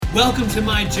Welcome to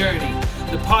My Journey,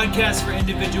 the podcast for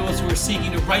individuals who are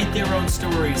seeking to write their own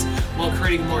stories while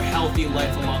creating a more healthy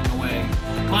life along the way.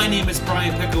 My name is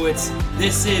Brian Pickowitz.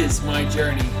 This is My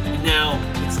Journey, and now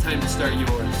it's time to start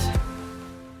yours.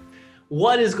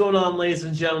 What is going on, ladies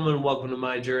and gentlemen? Welcome to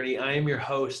My Journey. I am your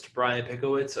host, Brian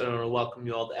Pickowitz, and I want to welcome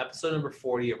you all to episode number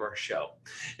 40 of our show.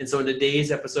 And so in today's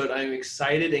episode, I am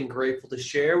excited and grateful to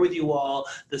share with you all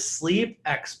the sleep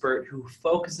expert who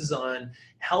focuses on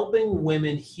helping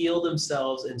women heal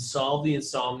themselves and solve the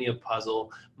insomnia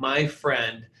puzzle, my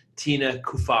friend, Tina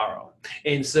Cufaro.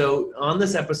 And so on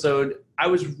this episode, I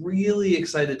was really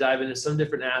excited to dive into some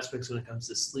different aspects when it comes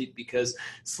to sleep, because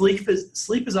sleep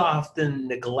is often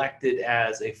neglected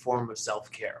as a form of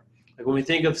self-care. Like when we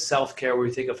think of self-care, when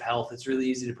we think of health, it's really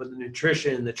easy to put the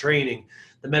nutrition, the training,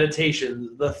 the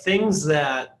meditation, the things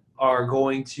that are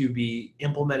going to be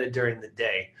implemented during the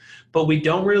day. But we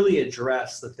don't really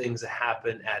address the things that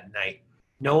happen at night.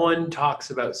 No one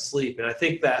talks about sleep. And I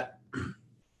think that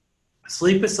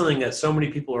sleep is something that so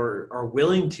many people are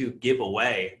willing to give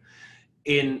away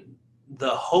in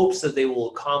the hopes that they will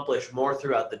accomplish more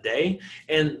throughout the day.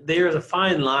 And there's a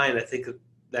fine line, I think,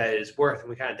 that is worth, and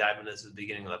we kind of dive into this at the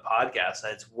beginning of the podcast,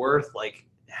 that it's worth like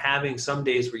having some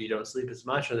days where you don't sleep as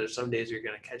much, or there's some days you're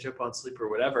going to catch up on sleep or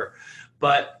whatever.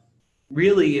 But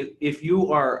really, if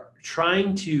you are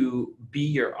trying to be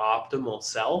your optimal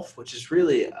self, which is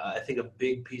really, I think, a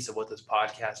big piece of what this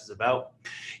podcast is about,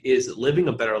 is living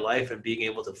a better life and being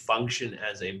able to function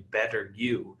as a better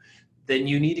you, then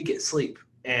you need to get sleep.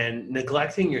 And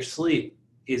neglecting your sleep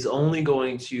is only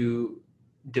going to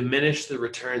diminish the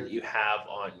return that you have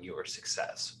on your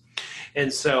success.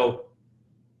 And so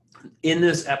in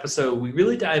this episode, we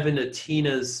really dive into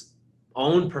Tina's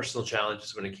own personal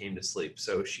challenges when it came to sleep.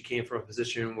 So she came from a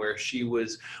position where she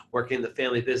was working in the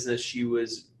family business. She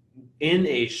was in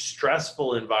a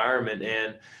stressful environment,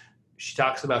 and she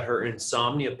talks about her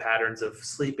insomnia patterns of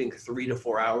sleeping 3 to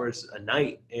 4 hours a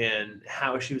night and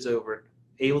how she was able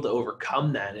to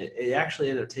overcome that. It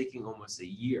actually ended up taking almost a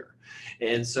year.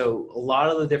 And so a lot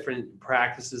of the different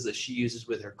practices that she uses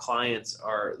with her clients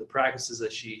are the practices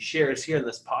that she shares here in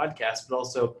this podcast, but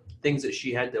also things that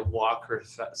she had to walk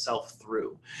herself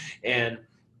through. And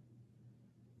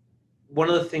one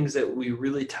of the things that we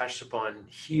really touched upon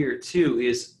here too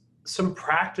is some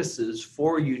practices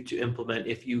for you to implement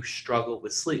if you struggle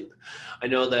with sleep. I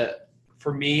know that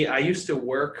for me, I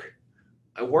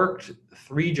worked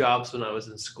 3 jobs when I was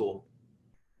in school.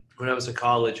 When I was in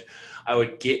college, I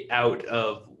would get out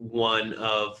of one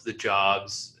of the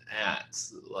jobs at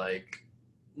like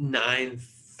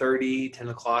 9:30, 10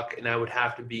 o'clock, and I would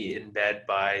have to be in bed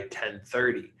by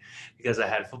 10:30 because I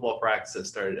had football practice that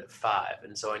started at 5.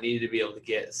 And so I needed to be able to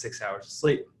get 6 hours of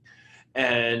sleep.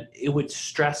 And it would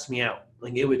stress me out.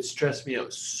 Like it would stress me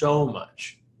out so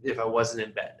much if I wasn't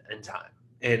in bed in time.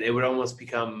 And it would almost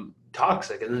become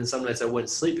toxic. And then some nights I wouldn't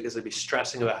sleep because I'd be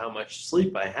stressing about how much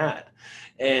sleep I had.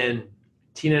 And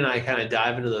Tina and I kind of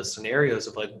dive into those scenarios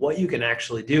of like what you can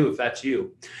actually do if that's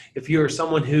you. If you're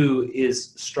someone who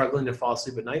is struggling to fall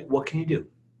asleep at night, what can you do?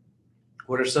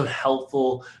 What are some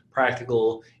helpful,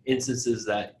 practical instances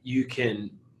that you can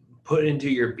put into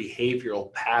your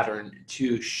behavioral pattern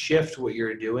to shift what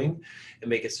you're doing and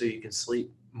make it so you can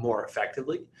sleep more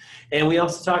effectively? And we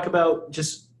also talk about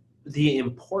just the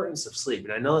importance of sleep.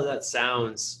 And I know that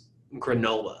sounds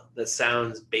granola, that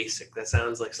sounds basic, that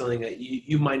sounds like something that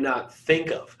you might not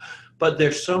think of, but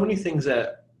there's so many things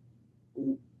that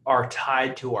are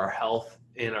tied to our health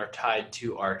and are tied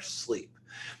to our sleep.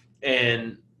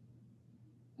 And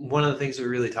one of the things we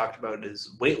really talked about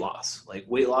is weight loss. Like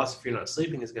weight loss, if you're not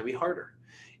sleeping, is going to be harder.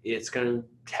 It's going to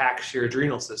tax your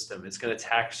adrenal system. It's going to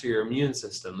tax your immune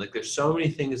system. Like there's so many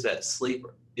things that sleep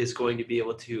is going to be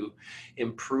able to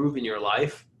improve in your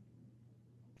life.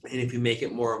 And if you make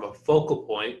it more of a focal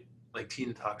point, like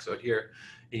Tina talks about here,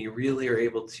 and you really are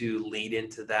able to lean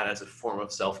into that as a form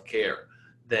of self-care,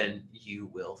 then you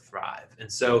will thrive.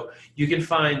 And so you can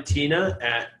find Tina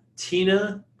at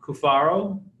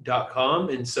tinacufaro.com.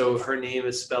 And so her name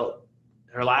is spelled,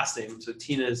 her last name, so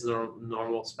Tina is the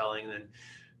normal spelling, and then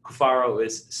Cufaro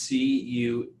is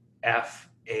Cufaro.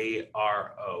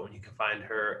 And you can find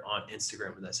her on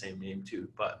Instagram with that same name too.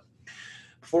 But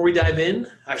before we dive in,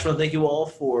 I just want to thank you all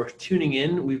for tuning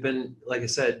in. We've been, like I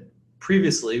said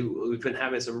previously, we've been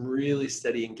having some really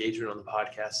steady engagement on the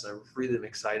podcast. And I really am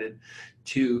excited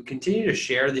to continue to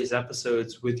share these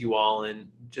episodes with you all and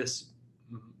just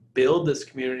build this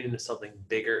community into something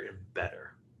bigger and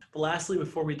better. But lastly,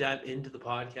 before we dive into the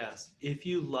podcast, if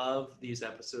you love these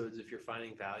episodes, if you're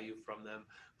finding value from them,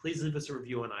 please leave us a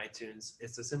review on iTunes.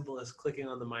 It's as simple as clicking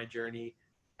on the My Journey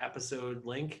episode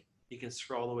link you can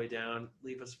scroll all the way down,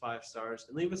 leave us 5 stars,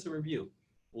 and leave us a review.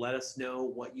 Let us know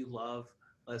what you love.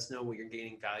 Let us know what you're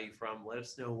gaining value from. Let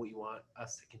us know what you want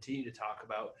us to continue to talk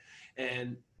about.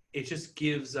 And it just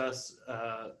gives us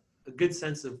a good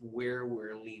sense of where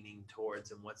we're leaning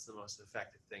towards and what's the most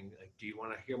effective thing. Like, do you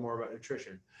want to hear more about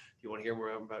nutrition? Do you want to hear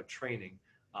more about training?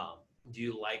 Do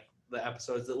you like the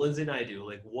episodes that Lindsay and I do?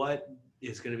 Like, what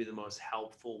is going to be the most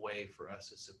helpful way for us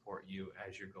to support you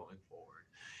as you're going forward?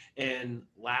 And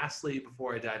lastly,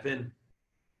 before I dive in,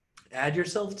 add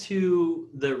yourself to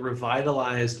the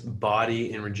Revitalized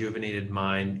Body and Rejuvenated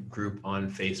Mind group on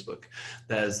Facebook.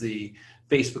 That is the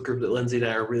Facebook group that Lindsay and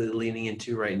I are really leaning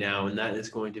into right now, and that is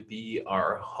going to be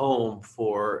our home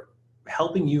for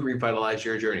helping you revitalize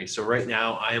your journey. So right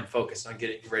now, I am focused on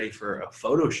getting ready for a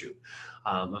photo shoot.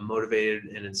 I'm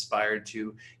motivated and inspired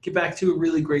to get back to a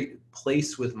really great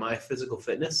place with my physical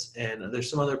fitness. And there's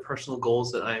some other personal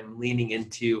goals that I'm leaning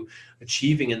into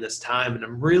achieving in this time. And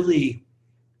I'm really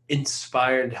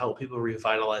inspired to help people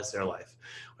revitalize their life.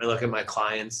 When I look at my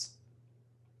clients,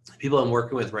 people I'm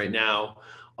working with right now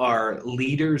are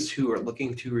leaders who are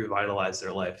looking to revitalize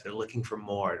their life. They're looking for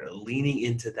more. They're leaning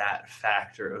into that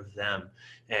factor of them.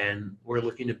 And we're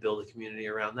looking to build a community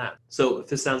around that. So if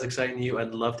this sounds exciting to you,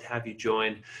 I'd love to have you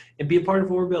join and be a part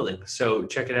of what we're building. So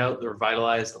check it out, the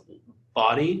Revitalized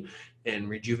Body and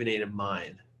Rejuvenated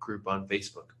Mind group on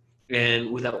Facebook.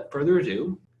 And without further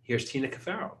ado, here's Tina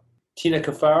Cufaro. Tina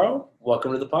Cufaro,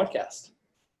 welcome to the podcast.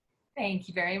 Thank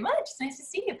you very much. It's nice to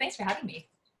see you. Thanks for having me.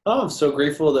 Oh, I'm so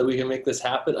grateful that we can make this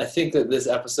happen. I think that this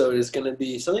episode is going to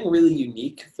be something really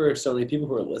unique for so many people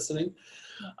who are listening.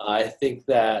 I think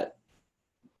that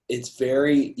it's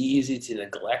very easy to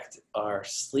neglect our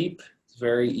sleep. It's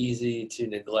very easy to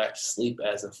neglect sleep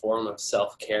as a form of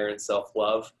self-care and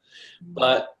self-love.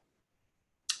 But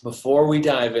before we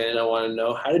dive in, I want to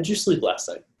know, how did you sleep last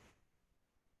night?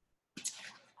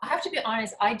 I have to be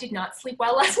honest, I did not sleep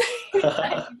well last night. I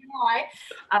don't know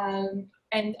why.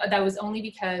 And that was only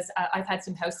because I've had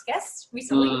some house guests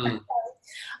recently.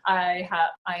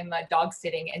 I'm dog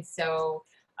sitting, and so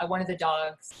one of the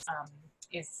dogs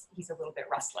he's a little bit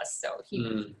restless, so he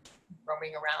was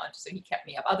roaming around, so he kept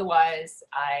me up. Otherwise,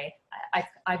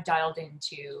 I've dialed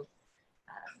into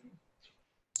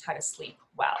how to sleep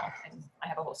well, and I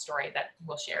have a whole story that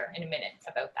we'll share in a minute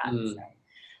about that.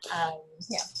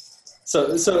 Yeah. So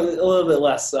a little bit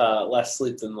less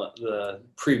sleep than the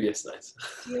previous nights.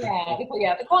 Yeah.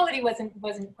 The quality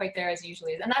wasn't quite there as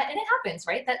usually is, and it happens,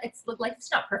 right? That life's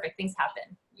not perfect. Things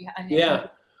happen. Yeah.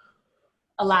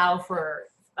 Allow for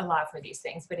these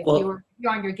things, but if you're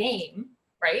on your game,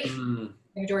 right, the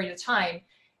majority of the time,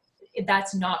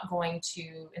 that's not going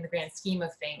to, in the grand scheme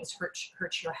of things,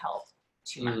 hurt your health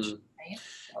too much. Right?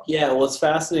 So. Yeah. Well, it's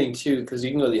fascinating too, because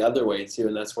you can go the other way too,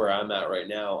 and that's where I'm at right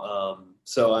now.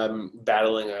 So I'm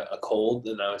battling a cold,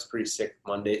 and I was pretty sick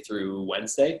Monday through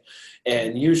Wednesday.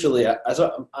 And usually I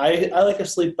like to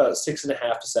sleep about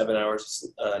 6.5 to 7 hours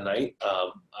a night.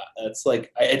 It's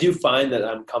like, I do find that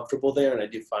I'm comfortable there, and I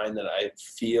do find that I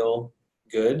feel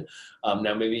good.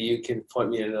 Now maybe you can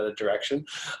point me in another direction.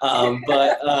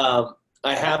 But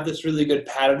I have this really good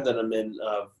pattern that I'm in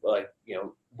of, like,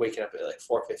 waking up at like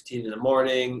 4:15 in the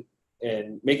morning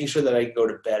and making sure that I go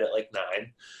to bed at like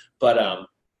 9. But,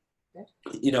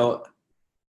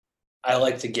 I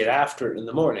like to get after it in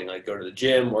the morning, like go to the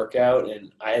gym, work out,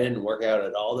 and I didn't work out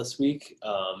at all this week.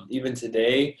 Even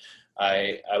today,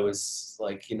 I was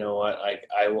like, you know what,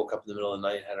 I woke up in the middle of the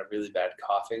night, had a really bad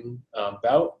coughing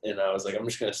bout, and I was like, I'm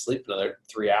just going to sleep another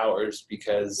 3 hours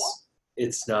because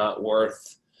it's not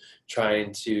worth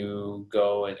trying to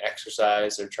go and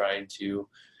exercise or trying to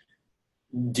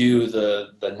do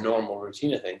the normal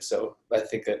routine of things. So I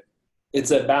think that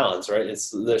it's a balance, right?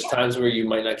 There's times where you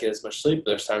might not get as much sleep.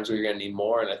 There's times where you're going to need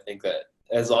more. And I think that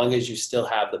as long as you still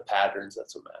have the patterns,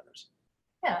 that's what matters.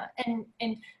 Yeah. And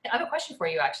I have a question for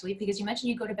you, actually, because you mentioned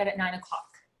you go to bed at 9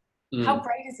 o'clock. How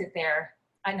bright is it there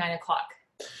at 9 o'clock?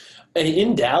 And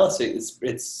in Dallas,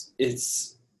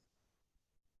 it's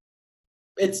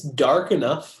dark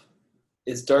enough.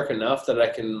 It's dark enough that I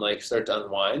can like start to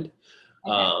unwind.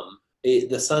 Okay.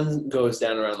 The sun goes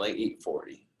down around like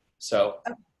 8:40. So.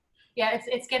 Okay. Yeah,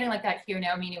 it's getting like that here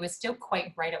now. I mean, it was still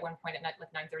quite bright at one point at night,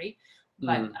 like 9:30,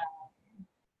 but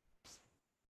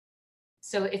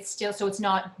so it's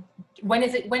not. When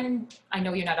I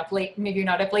know you're not up late. Maybe you're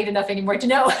not up late enough anymore to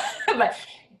know, but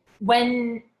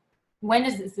when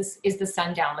is the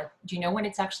sun down? Like, do you know when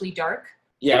it's actually dark?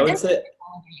 Yeah, I would say.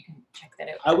 You can check that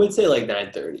out. I would say like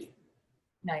 9:30.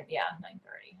 9:30.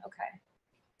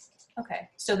 Okay.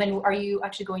 So then, are you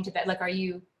actually going to bed? Like, are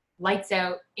you lights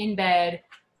out in bed?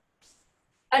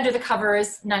 Under the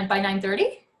covers by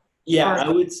 9:30? Yeah, Or I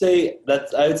would say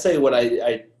what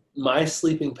I my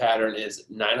sleeping pattern is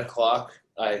 9 o'clock.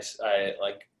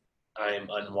 I'm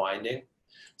unwinding.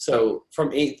 So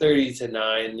from 8:30 to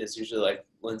 9 is usually like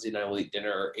Lindsay and I will eat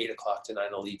dinner, or 8 o'clock to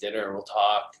 9 we'll eat dinner and we'll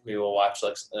talk. Maybe we'll watch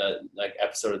like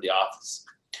episode of The Office.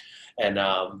 And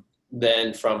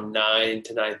then from 9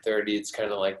 to 9:30, it's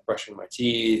kind of like brushing my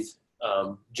teeth,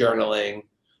 journaling,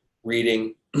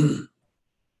 reading.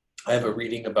 I have a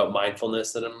reading about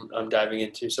mindfulness that I'm diving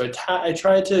into. So I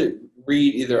try to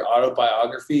read either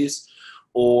autobiographies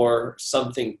or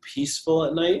something peaceful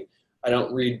at night. I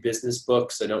don't read business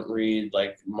books. I don't read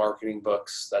like marketing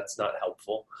books. That's not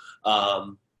helpful.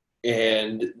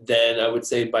 And then I would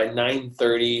say by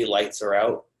 9:30, lights are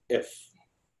out.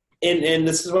 And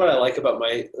this is what I like about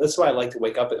that's why I like to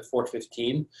wake up at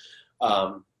 4:15.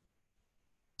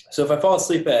 So if I fall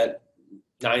asleep at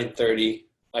 9:30,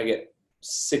 I get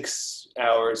 6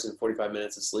 hours and 45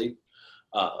 minutes of sleep.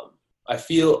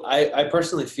 I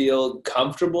personally feel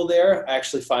comfortable there. I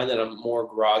actually find that I'm more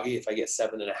groggy if I get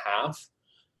 7.5.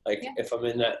 If I'm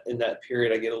in that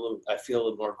period, I feel a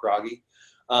little more groggy.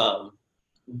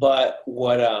 But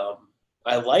what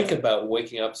I like about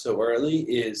waking up so early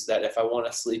is that if I want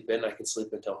to sleep in, I can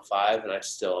sleep until 5 and I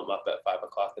still am up at 5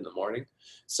 o'clock in the morning.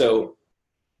 So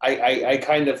I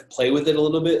kind of play with it a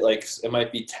little bit. Like it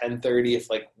might be 10:30 if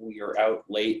like we are out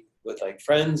late with like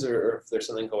friends, or if there's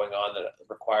something going on that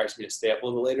requires me to stay up a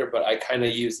little later. But I kind of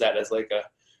use that as like a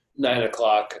 9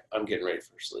 o'clock, I'm getting ready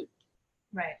for sleep.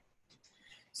 Right.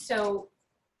 So,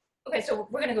 okay, so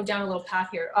we're going to go down a little path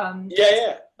here.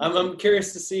 Yeah. I'm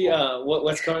curious to see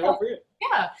what's going on for you.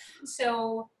 Yeah.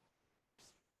 So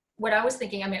what I was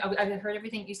thinking, I mean, I've heard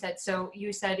everything you said. So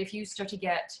you said if you start to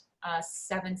get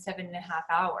 7.5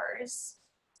 hours,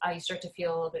 you start to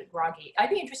feel a little bit groggy.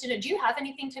 I'd be interested in, do you have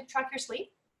anything to track your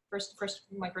sleep?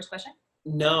 My first question.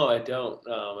 No, I don't.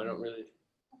 I don't really.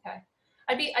 Okay.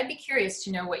 I'd be curious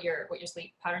to know what your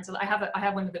sleep patterns are. I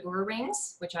have one of the Oura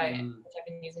rings, which I've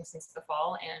been using since the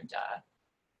fall, and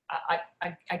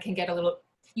I can get a little.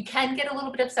 You can get a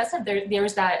little bit obsessive.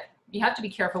 There's that. You have to be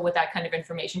careful with that kind of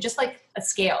information, just like a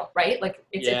scale, right? Like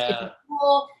it's a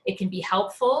tool, it can be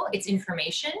helpful, it's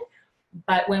information,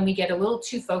 but when we get a little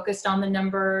too focused on the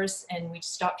numbers and we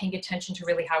stop paying attention to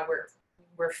really how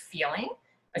we're feeling,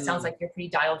 it sounds like you're pretty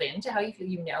dialed into how you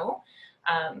feel,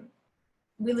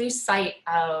 we lose sight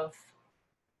of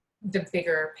the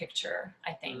bigger picture,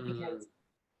 I think, because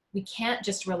we can't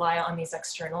just rely on these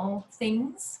external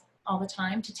things all the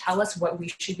time to tell us what we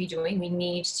should be doing. We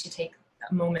need to take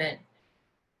a moment,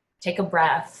 take a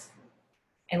breath,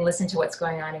 and listen to what's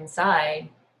going on inside,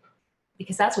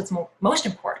 because that's what's most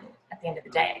important at the end of the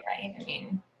day, right? I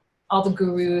mean, all the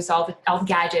gurus, all the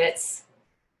gadgets.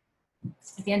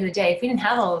 At the end of the day, if we didn't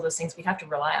have all of those things, we'd have to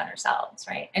rely on ourselves,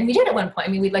 right? And we did at one point.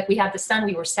 I mean, we had the sun.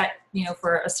 We were set,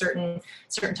 for a certain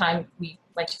time. We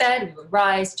went to bed. We would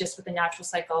rise just with the natural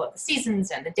cycle of the seasons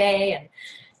and the day, and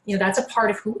that's a part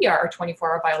of who we are, our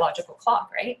 24-hour biological clock,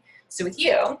 right? So with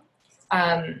you,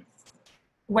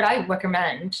 what I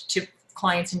recommend to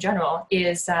clients in general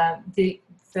is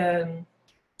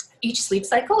each sleep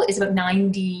cycle is about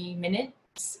 90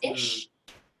 minutes-ish.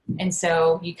 And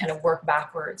so you kind of work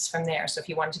backwards from there. So if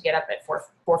you wanted to get up at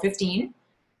 4:15,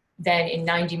 then in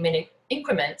 90-minute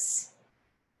increments,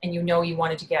 and you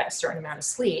wanted to get a certain amount of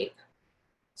sleep,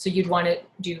 so you'd want to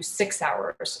do 6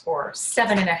 hours or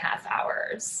 7.5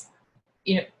 hours.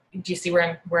 Do you see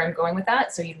where I'm going with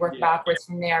that? So you'd work backwards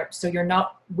from there. So you're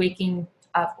not waking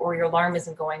up or your alarm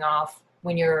isn't going off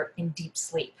when you're in deep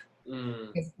sleep.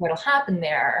 Because what'll happen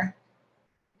there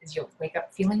is you'll wake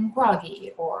up feeling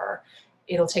groggy, or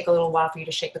it'll take a little while for you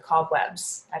to shake the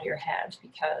cobwebs out of your head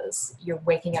because you're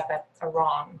waking up at a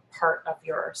wrong part of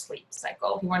your sleep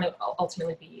cycle. You want to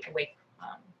ultimately be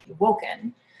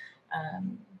awoken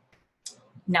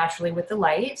naturally with the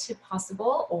light, if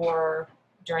possible, or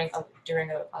during a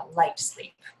light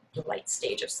sleep, the light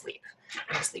stage of sleep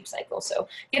in the sleep cycle. So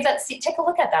take a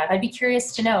look at that. I'd be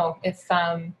curious to know if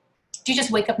do you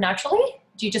just wake up naturally?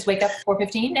 Do you just wake up at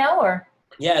 4:15 now, or?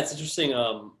 Yeah, it's interesting.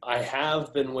 I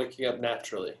have been waking up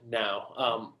naturally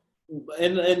now.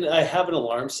 And I have an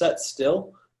alarm set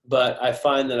still, but I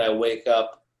find that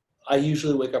I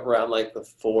usually wake up around like the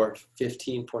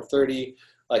 4:15, 4:30.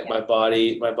 Like my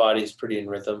body's pretty in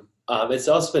rhythm. It's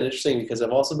also been interesting because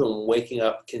I've also been waking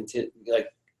up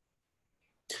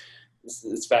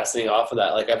it's fascinating off of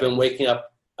that. Like I've been waking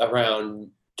up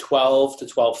around 12 to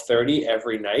 12:30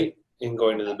 every night and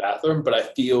going to the bathroom, but I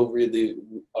feel really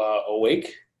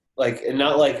awake, and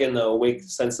not like in the awake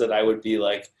sense that I would be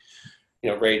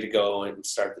ready to go and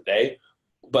start the day,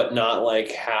 but not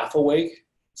like half awake.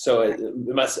 So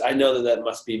I know that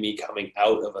must be me coming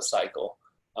out of a cycle,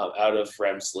 out of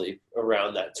REM sleep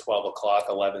around that 12 o'clock,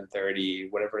 11:30,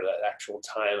 whatever that actual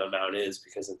time amount is,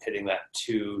 because I'm hitting that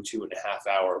 2.5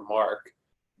 hour mark.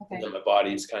 Okay. And then my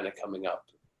body's kind of coming up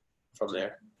from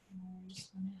there. 2.5,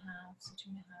 so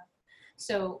 2.5.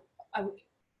 So I'm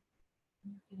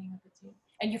getting up at 2.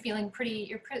 And you're feeling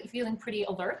pretty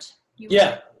alert?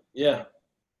 Yeah.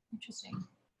 Interesting.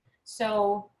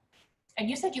 So, and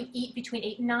you said you eat between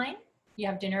 8 and 9? You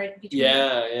have dinner between?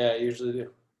 Yeah, I usually do.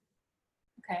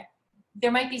 Okay.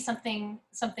 There might be something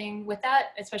with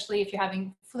that, especially if you're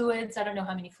having fluids. I don't know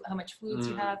how much fluids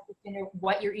you have for dinner,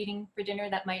 what you're eating for dinner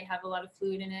that might have a lot of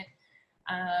fluid in it.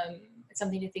 It's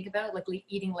something to think about, like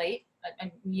eating late.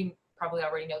 And you probably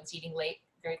already know it's eating late,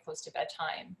 very close to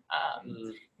bedtime.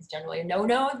 Is generally a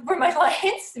no-no for my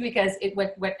clients, because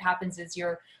what happens is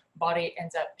your body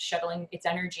ends up shuttling its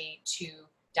energy to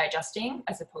digesting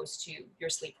as opposed to your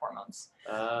sleep hormones.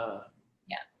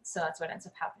 Yeah, so that's what ends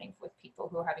up happening with people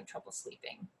who are having trouble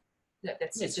sleeping.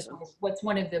 It's just what's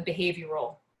one of the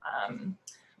behavioral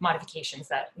modifications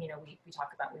that we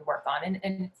talk about, we work on,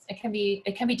 and it can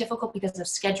be difficult because of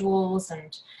schedules,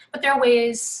 but there are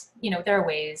ways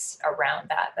around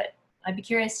that. But I'd be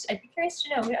curious to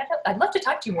know. I'd love to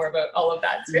talk to you more about all of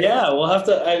that. Yeah, we'll have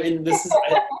to. I mean, this is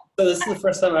the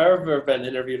first time I've ever been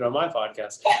interviewed on my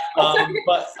podcast.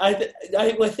 But I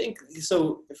think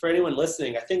so. For anyone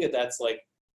listening, I think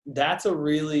that's a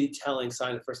really telling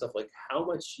sign. First off, like how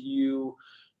much you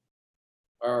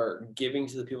are giving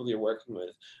to the people that you're working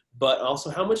with, but also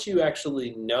how much you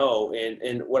actually know.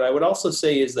 And what I would also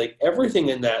say is, like, everything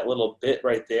in that little bit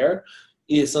right there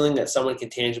is something that someone can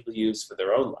tangibly use for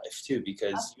their own life too,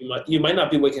 because you might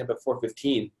not be waking up at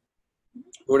 4:15,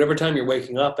 but whatever time you're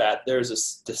waking up at, there's a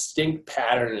distinct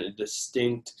pattern and a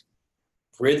distinct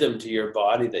rhythm to your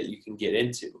body that you can get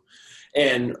into.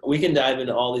 And we can dive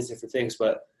into all these different things,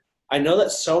 but I know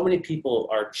that so many people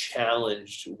are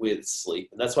challenged with sleep.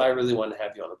 And that's why I really want to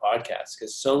have you on the podcast,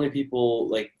 because so many people,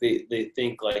 like, they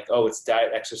think like, oh, it's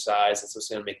diet, exercise, that's what's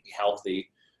going to make me healthy.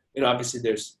 Obviously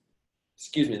there's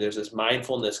this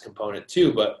mindfulness component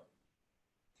too, but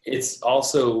it's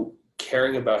also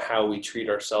caring about how we treat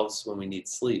ourselves when we need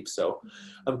sleep. So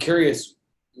I'm curious,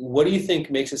 what do you think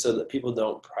makes it so that people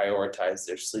don't prioritize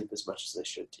their sleep as much as they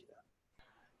should, Tina?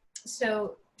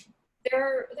 So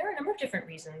there are a number of different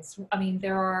reasons. I mean,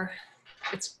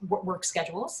 it's work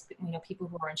schedules. People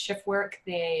who are in shift work,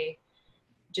 they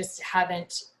just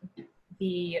haven't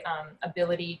the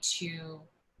ability to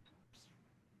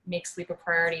make sleep a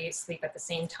priority, sleep at the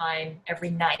same time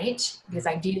every night, because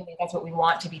ideally that's what we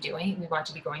want to be doing. We want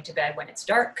to be going to bed when it's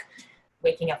dark,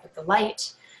 waking up with the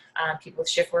light. People with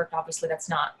shift work, obviously that's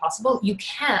not possible.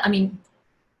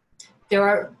 There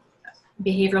are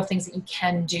behavioral things that you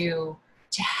can do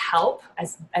to help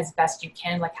as best you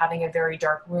can, like having a very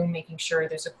dark room, making sure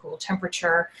there's a cool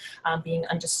temperature, being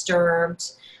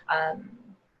undisturbed,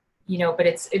 but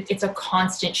it's a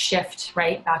constant shift,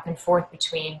 right, back and forth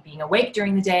between being awake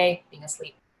during the day, being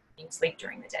asleep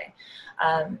during the day.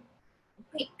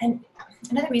 And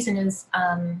another reason is,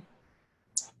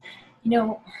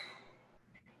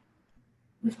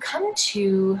 we've come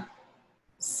to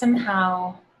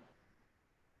somehow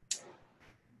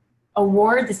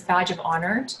award this badge of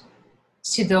honor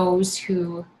to those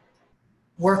who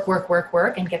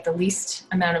work and get the least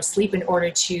amount of sleep in order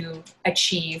to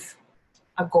achieve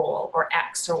a goal or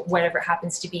X or whatever it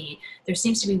happens to be. There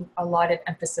seems to be a lot of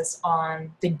emphasis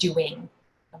on the doing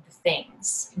of the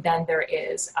things than there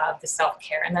is of the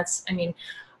self-care. And that's,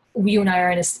 you and I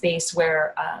are in a space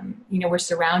where, we're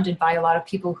surrounded by a lot of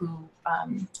people who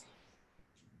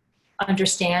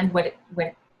understand what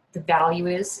the value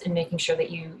is in making sure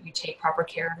that you take proper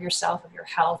care of yourself, of your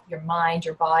health, your mind,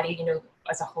 your body,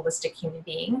 as a holistic human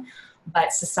being.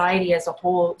 But society as a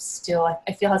whole still,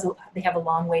 I feel they have a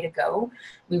long way to go.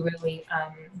 We really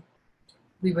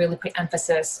put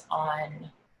emphasis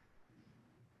on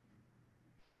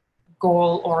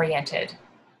goal-oriented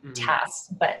tasks,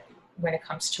 but when it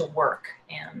comes to work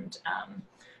and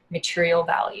material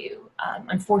value,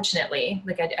 unfortunately,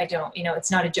 like I don't,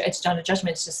 it's not a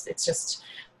judgment. It's just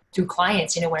through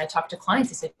clients. When I talk to clients,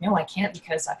 they say, no, I can't,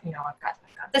 because I've got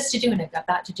this to do and I've got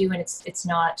that to do, and it's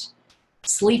not.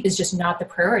 Sleep is just not the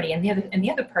priority. And the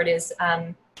other part is,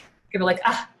 people are like,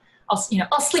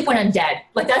 I'll sleep when I'm dead.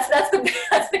 Like that's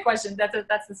the question.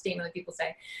 That's the statement that people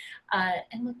say.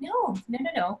 And like, no.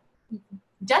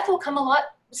 Death will come a lot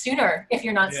sooner if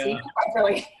you're not sleeping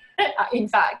properly. In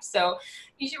fact, so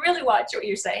you should really watch what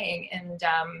you're saying. And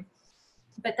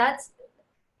but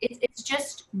it's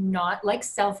just not like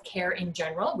self-care in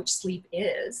general, which sleep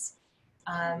is.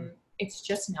 it's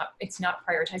just not, it's not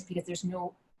prioritized because there's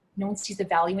no one sees the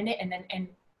value in it. And then,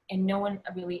 and no one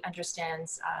really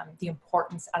understands the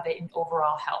importance of it in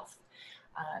overall health,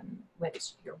 whether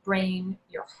it's your brain,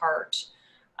 your heart.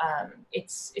 Oh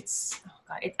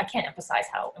God, I can't emphasize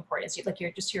how important it is.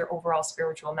 Like your overall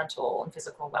spiritual, mental, and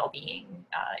physical well-being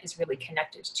is really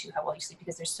connected to how well you sleep,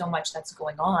 because there's so much that's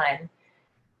going on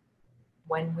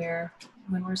when we're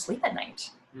asleep at night.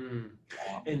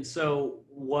 And so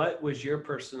what was your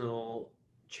personal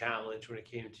challenge when it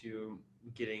came to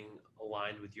getting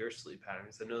aligned with your sleep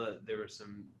patterns? I know that there were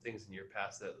some things in your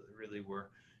past that really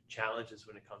were challenges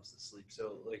when it comes to sleep.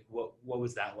 So like what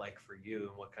was that like for you,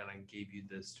 and what kind of gave you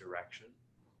this direction?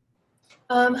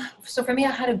 So for me,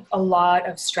 I had a lot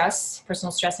of stress,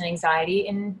 personal stress and anxiety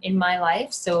in my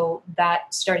life. So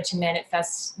that started to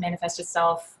manifest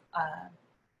itself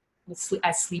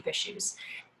as sleep issues.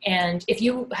 And if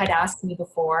you had asked me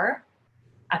before,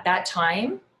 at that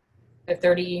time, the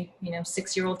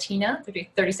 36-year-old Tina,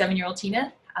 37-year-old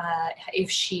Tina, if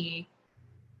she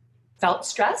felt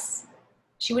stress,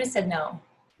 she would have said no.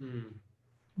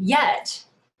 Yet,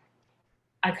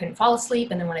 I couldn't fall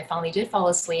asleep. And then when I finally did fall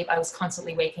asleep, I was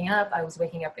constantly waking up. I was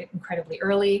waking up incredibly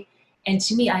early. And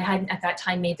to me, I hadn't at that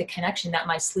time made the connection that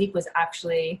my sleep was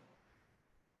actually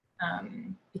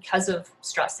because of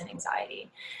stress and anxiety.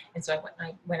 And so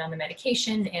I went on the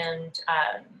medication, and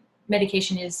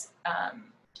medication is,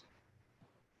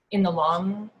 in the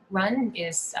long run,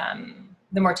 is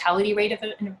the mortality rate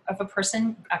of a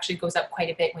person actually goes up quite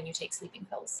a bit when you take sleeping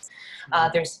pills.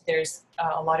 There's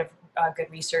a lot of good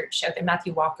research out there.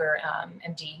 Matthew Walker,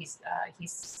 MD,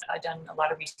 he's done a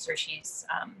lot of research. He's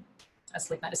a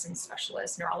sleep medicine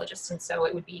specialist, neurologist, and so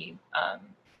it would be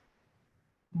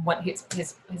what his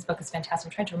book is fantastic.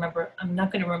 I'm trying to remember. I'm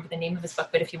not going to remember the name of his book,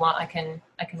 but if you want, I can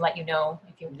let you know.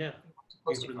 If you want to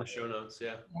post it in the show notes.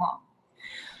 Yeah.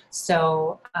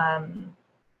 So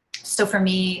so for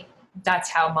me, that's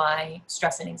how my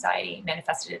stress and anxiety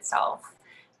manifested itself.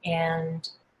 And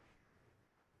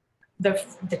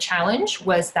the challenge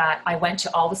was that I went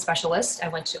to all the specialists, I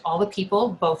went to all the people,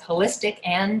 both holistic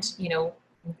and,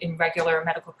 in regular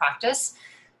medical practice,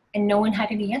 and no one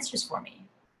had any answers for me.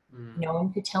 No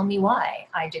one could tell me why.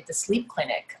 I did the sleep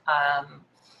clinic.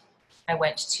 I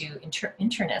went to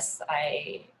internists.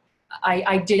 I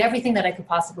did everything that I could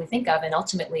possibly think of. And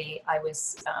ultimately I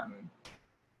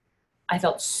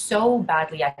felt so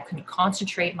badly. I couldn't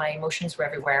concentrate. My emotions were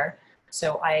everywhere.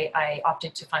 So I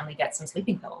opted to finally get some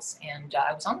sleeping pills. And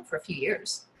I was on them for a few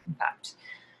years, in fact,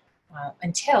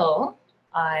 until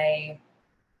I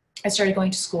started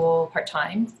going to school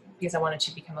part-time because I wanted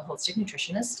to become a holistic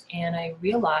nutritionist. And I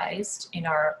realized it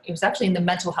was actually in the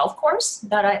mental health course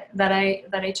that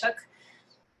I took,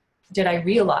 did I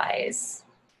realize,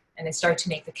 and I started to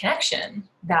make the connection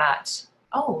that,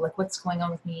 like what's going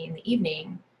on with me in the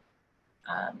evening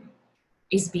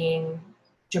is being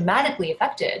dramatically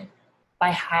affected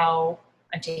by how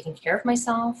I'm taking care of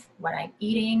myself, what I'm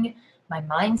eating, my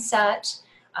mindset,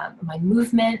 my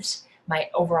movement, my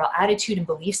overall attitude and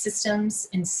belief systems.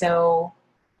 And so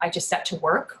I just set to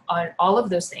work on all of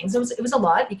those things. It was a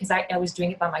lot because I was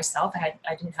doing it by myself. I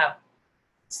didn't have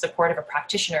support of a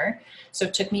practitioner. So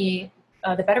it took me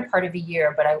the better part of a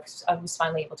year, but I was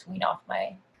finally able to wean off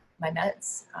my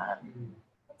meds.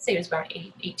 Let's say it was around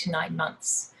 8 to 9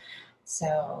 months.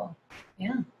 So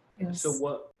yeah, it was.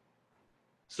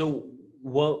 So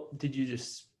what did you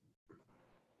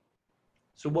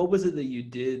so what was it that you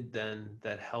did then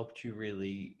that helped you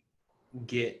really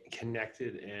get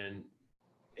connected and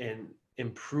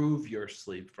improve your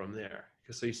sleep from there?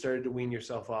 Because so you started to wean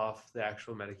yourself off the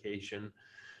actual medication.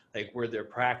 Like, were there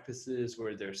practices,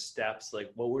 were there steps?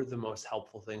 Like, what were the most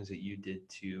helpful things that you did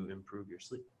to improve your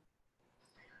sleep?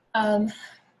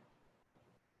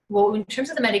 Well, in terms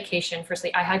of the medication,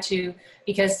 firstly, I had to,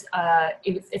 because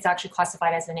it's actually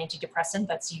classified as an antidepressant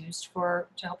that's used to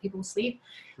help people sleep.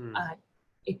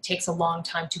 It takes a long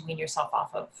time to wean yourself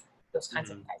off of those kinds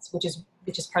of meds, which is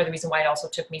part of the reason why it also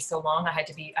took me so long. I had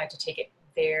to take it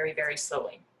very, very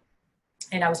slowly.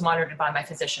 And I was monitored by my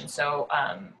physician. So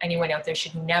anyone out there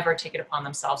should never take it upon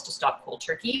themselves to stop cold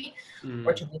turkey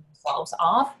or to wean themselves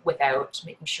off without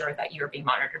making sure that you're being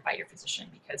monitored by your physician,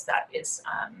 because that is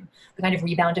the kind of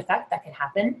rebound effect that can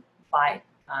happen by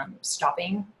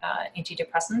stopping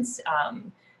antidepressants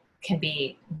can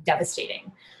be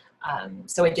devastating.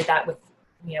 So I did that with,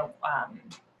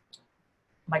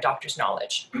 my doctor's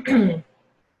knowledge.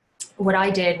 What I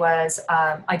did was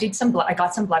I got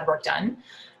some blood work done.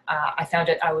 I found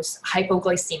I was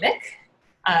hypoglycemic.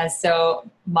 So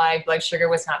my blood sugar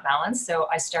was not balanced. So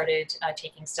I started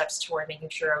taking steps toward making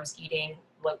sure I was eating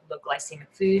low glycemic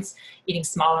foods, eating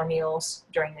smaller meals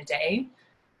during the day.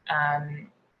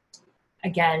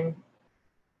 Again,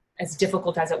 as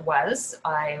difficult as it was,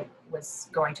 I was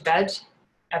going to bed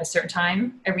at a certain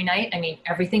time every night. I mean,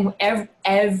 everything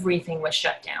was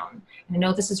shut down. And I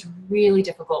know this is really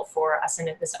difficult for us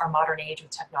in our modern age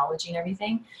with technology and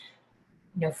everything.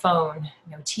 No phone,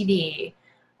 no TV.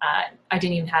 I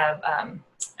didn't even have,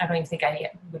 I don't even think I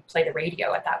would play the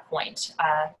radio at that point.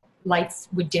 Lights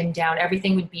would dim down.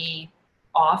 Everything would be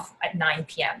off at 9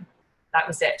 p.m. That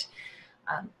was it.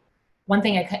 One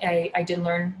thing I did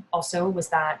learn also was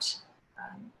that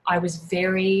I was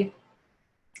very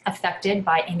affected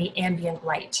by any ambient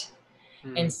light.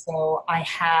 And so I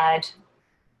had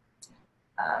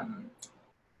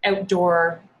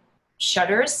outdoor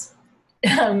shutters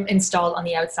installed on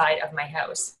the outside of my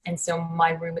house. And so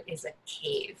my room is a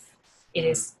cave. It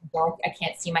is dark. I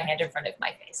can't see my hand in front of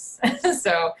my face.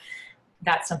 So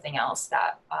that's something else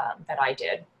that I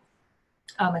did.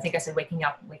 I think I said waking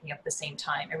up at the same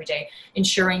time every day,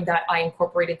 ensuring that I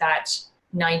incorporated that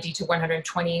 90 to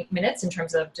 120 minutes in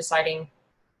terms of deciding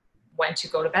when to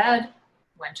go to bed,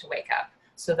 when to wake up,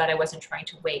 so that I wasn't trying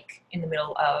to wake in the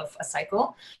middle of a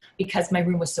cycle. Because my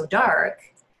room was so dark,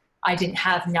 I didn't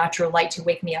have natural light to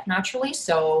wake me up naturally.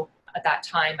 So at that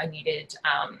time I needed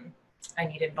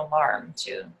an alarm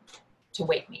to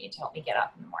wake me, to help me get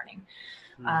up in the morning.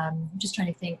 I'm just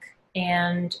trying to think.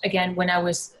 And again, when I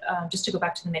was, just to go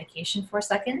back to the medication for a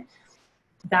second,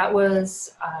 that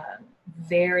was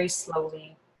very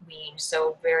slowly weaned.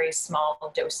 So very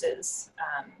small doses,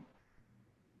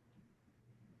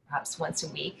 perhaps once a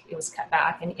week, it was cut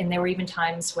back. And there were even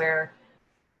times where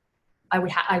I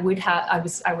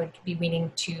would be weaning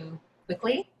too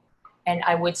quickly, and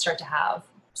I would start to have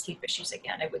sleep issues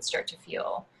again. I would start to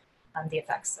feel the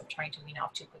effects of trying to wean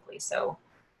off too quickly. So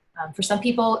for some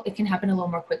people, it can happen a little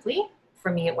more quickly.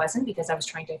 For me, it wasn't, because I was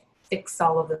trying to fix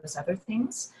all of those other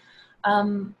things.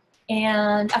 And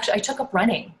actually, I took up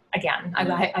running again.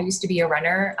 I used to be a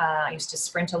runner. I used to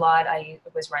sprint a lot. I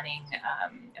was running, I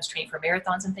was training for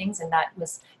marathons and things, and that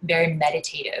was very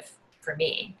meditative for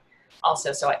me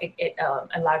also. So it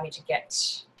allowed me to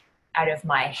get out of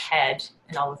my head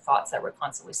and all the thoughts that were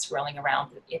constantly swirling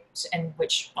around it, and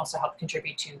which also helped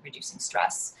contribute to reducing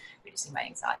stress, reducing my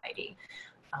anxiety.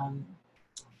 And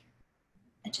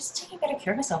just taking better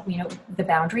care of myself, the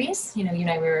boundaries, you and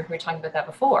I were talking about that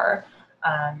before.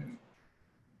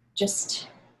 Just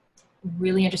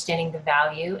really understanding the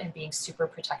value and being super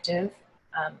protective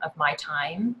of my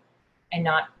time, and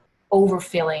not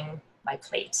overfilling my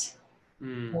plate.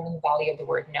 Knowing the value of the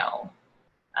word no.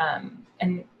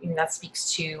 And that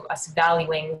speaks to us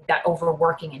valuing that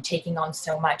overworking and taking on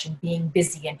so much and being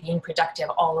busy and being productive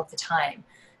all of the time.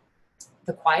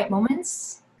 The quiet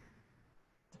moments,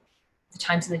 the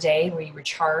times of the day where you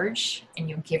recharge and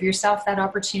you give yourself that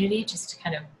opportunity just to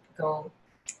kind of go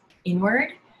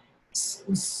inward,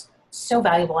 was so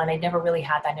valuable. And I never really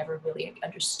had that. I never really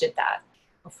understood that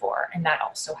before. And that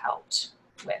also helped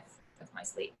with my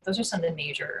sleep. Those are some of the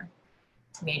major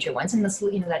ones. And the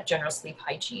sleep, that general sleep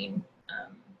hygiene.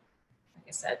 Like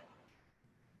I said,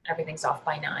 everything's off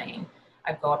by 9.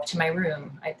 I'd go up to my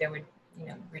room.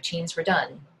 Routines were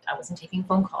done. I wasn't taking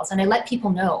phone calls, and I let people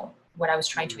know what I was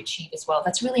trying to achieve as well.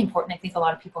 That's really important. I think a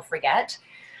lot of people forget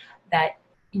that,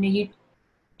 you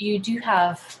do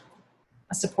have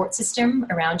a support system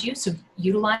around you. So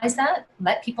utilize that,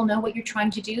 let people know what you're trying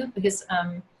to do, because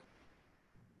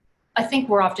I think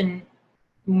we're often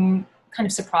kind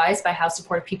of surprised by how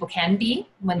supportive people can be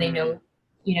when they know,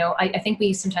 I think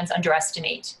we sometimes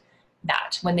underestimate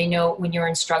that when they know when you're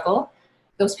in struggle.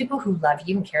 Those people who love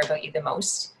you and care about you the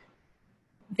most,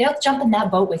 they'll jump in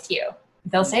that boat with you.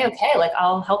 They'll say, okay, like,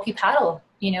 I'll help you paddle,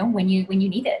 when you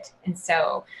need it. And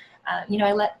so, I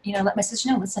let my sister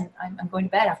know, listen, I'm going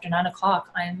to bed after 9 o'clock.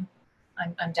 I'm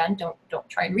done. Don't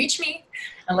try and reach me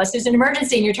unless there's an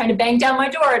emergency and you're trying to bang down my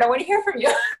door. I don't want to hear from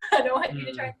you. I don't want you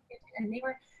to try. And they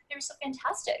were so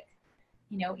fantastic.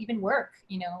 Even work,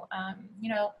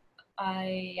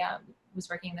 I was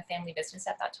working in the family business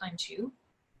at that time too.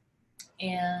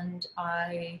 And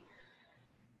I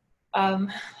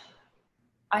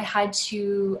had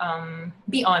to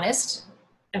be honest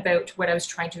about what I was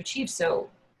trying to achieve. So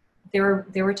there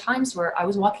were times where I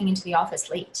was walking into the office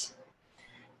late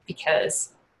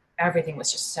because everything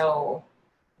was just so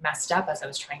messed up as I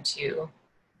was trying to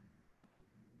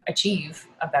achieve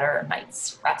a better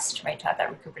night's rest, right? To have that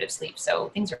recuperative sleep. So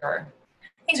things are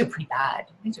pretty bad.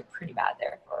 Things are pretty bad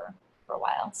there for a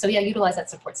while. So yeah, utilize that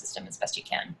support system as best you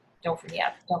can. Don't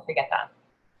forget that.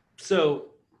 So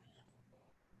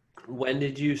when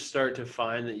did you start to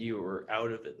find that you were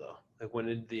out of it though? Like when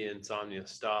did the insomnia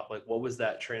stop? Like what was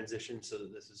that transition so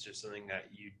that this is just something that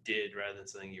you did rather than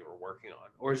something you were working on?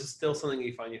 Or is it still something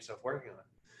you find yourself working on?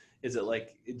 Is it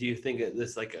like, do you think that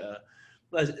this like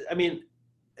I mean,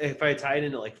 if I tie it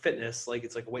into like fitness, like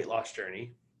it's like a weight loss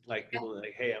journey. Like people are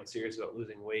like, hey, I'm serious about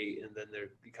losing weight. And then there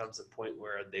becomes a point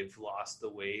where they've lost the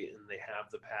weight and they have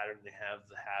the pattern, they have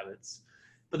the habits.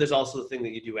 But there's also the thing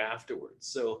that you do afterwards.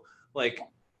 So like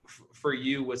for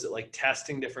you, was it like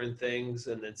testing different things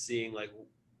and then seeing like,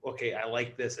 okay, I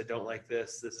like this, I don't like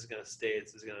this is going to stay,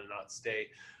 this is going to not stay.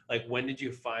 Like when did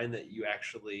you find that you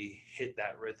actually hit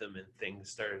that rhythm and things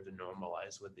started to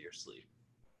normalize with your sleep?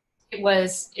 It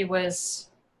was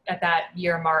at that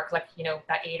year mark, like, you know,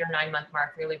 that 8 or 9 month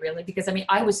mark, really, because I mean,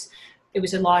 it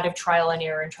was a lot of trial and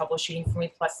error and troubleshooting for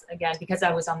me. Plus again, because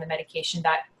I was on the medication,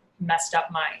 that messed up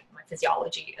my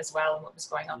physiology as well and what was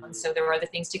going on. So there were other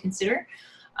things to consider.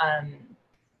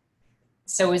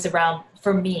 So it was around,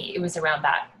 for me, it was around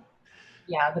that,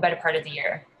 the better part of the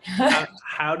year.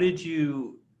 How did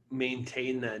you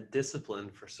maintain that discipline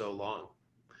for so long?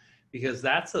 Because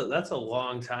that's a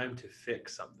long time to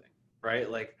fix something, right?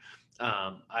 Like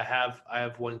I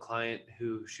have one client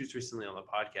who shoots recently on the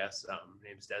podcast. Her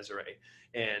name's Desiree,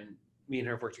 and me and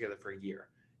her have worked together for a year.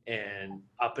 And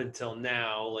up until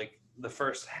now, like the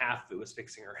first half, it was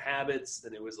fixing her habits.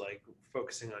 Then it was like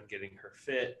focusing on getting her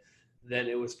fit. Then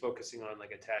it was focusing on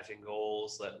like attaching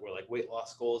goals that were like weight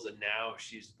loss goals. And now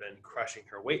she's been crushing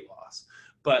her weight loss.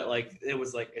 But like, it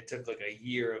was like, it took like a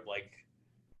year of like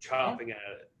chopping at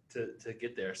it to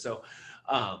get there. So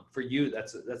for you,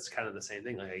 that's kind of the same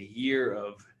thing, like a year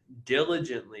of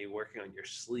diligently working on your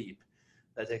sleep.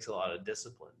 That takes a lot of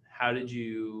discipline.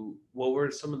 What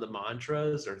were some of the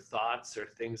mantras or thoughts or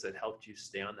things that helped you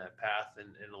stay on that path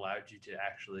and allowed you to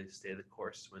actually stay the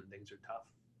course when things are tough?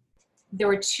 There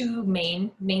were two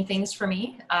main things for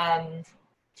me.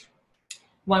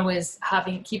 One was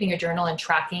keeping a journal and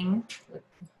tracking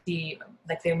the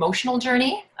emotional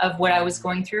journey of what I was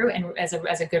going through, and as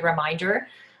a good reminder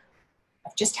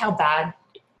of just how bad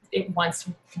it once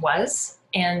was.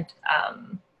 And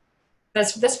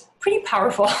that's pretty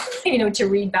powerful, you know, to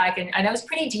read back. And I was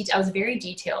I was very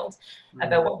detailed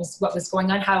about what was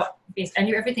going on, I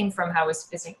knew everything from how I was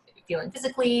feeling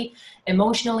physically,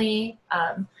 emotionally.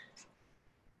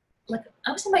 Like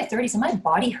I was in my 30s and my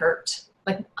body hurt.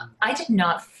 Like I did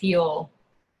not feel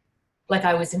like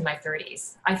I was in my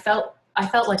 30s. I felt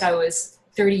like I was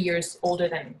 30 years older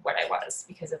than what I was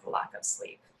because of the lack of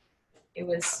sleep. It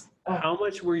was. How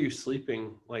much were you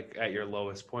sleeping like at your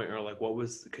lowest point, or like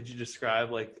could you describe,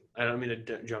 like, I don't mean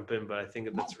to jump in, but I think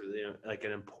that's really like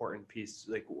an important piece.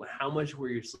 Like how much were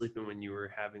you sleeping when you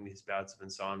were having these bouts of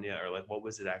insomnia, or like what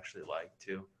was it actually like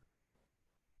too?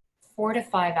 4 to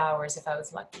 5 hours if I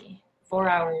was lucky. 4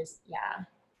 hours. Yeah,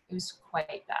 it was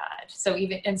quite bad. So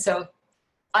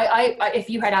I if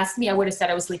you had asked me, I would have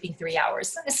said I was sleeping 3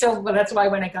 hours. So that's why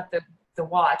when I got the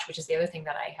watch, which is the other thing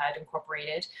that I had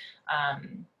incorporated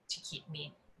to keep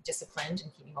me disciplined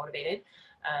and keep me motivated,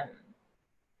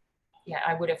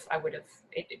 I would have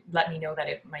it let me know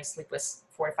that my sleep was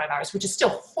 4 to 5 hours, which is still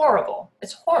horrible.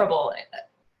 It's horrible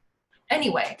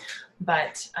anyway,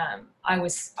 but I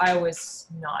was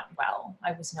not well.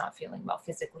 I was not feeling well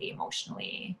physically,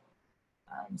 emotionally,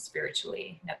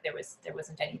 spiritually. No, there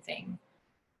wasn't anything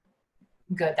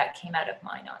good that came out of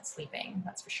my not sleeping,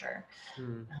 that's for sure.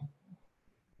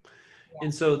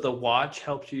 And so the watch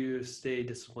helped you stay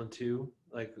disciplined too,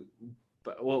 like,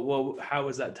 but how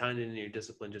was that tied into your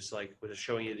discipline? Just like, was it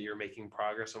showing you that you're making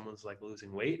progress, someone's like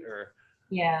losing weight, or?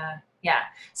 Yeah.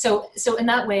 So in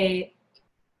that way,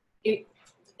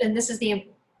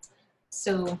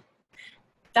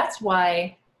 that's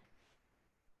why.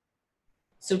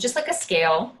 So just like a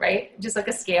scale, right? Just like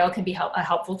a scale can be a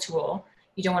helpful tool.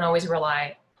 You don't want to always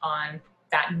rely on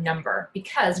that number,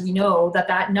 because we know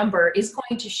that number is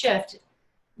going to shift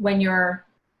when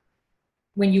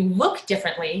you look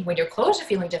differently, when your clothes are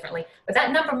feeling differently, but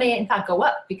that number may in fact go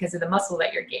up because of the muscle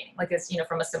that you're gaining, like it's, you know,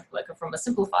 from a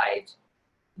simplified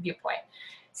viewpoint.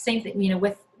 Same thing, you know,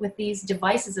 with these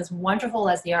devices, as wonderful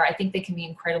as they are, I think they can be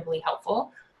incredibly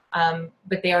helpful,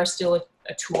 but they are still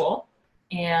a tool.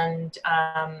 And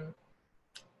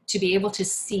to be able to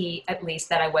see at least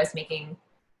that I was making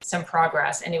some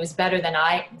progress, and it was better than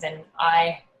I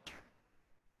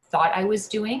thought I was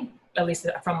doing, at least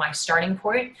from my starting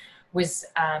point, was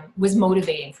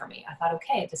motivating for me. I thought,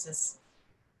 okay,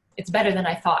 it's better than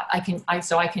I thought. I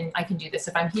can do this.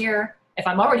 If I'm here, if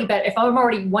I'm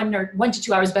already 1 to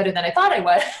 2 hours better than I thought I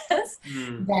was,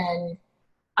 then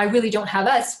I really don't have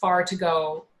as far to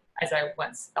go as I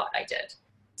once thought I did.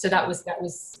 So that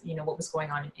was, you know, what was going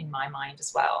on in my mind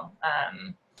as well.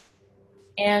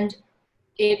 And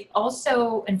it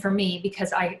also, and for me,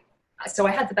 because I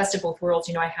had the best of both worlds,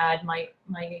 I had my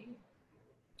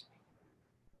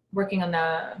working on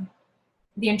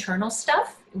the internal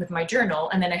stuff with my journal,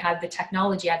 and then I had the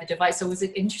technology, I had the device. So it was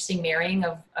an interesting marrying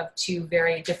of two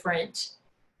very different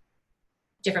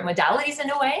modalities in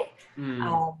a way.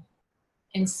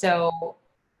 And so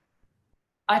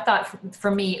I thought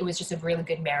for me, it was just a really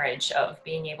good marriage of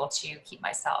being able to keep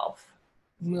myself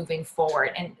moving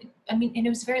forward. And I mean, and it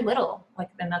was very little,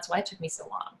 and that's why it took me so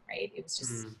long, right? It was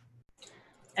just,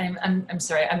 and I'm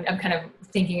sorry, I'm kind of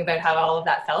thinking about how all of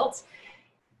that felt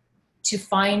to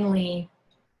finally,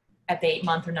 at the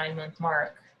 8-month or 9-month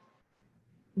mark,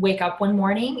 wake up one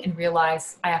morning and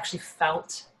realize I actually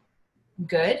felt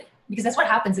good, because that's what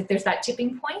happens if there's that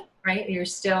tipping point, right? You're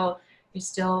still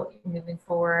moving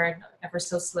forward ever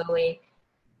so slowly.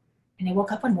 And I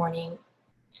woke up one morning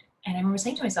and I remember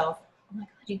saying to myself, oh my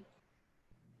God,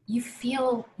 you're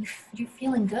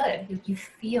feeling good. You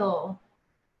feel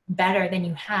better than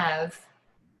you have,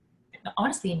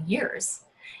 honestly, in years.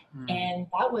 And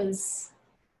that was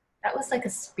like a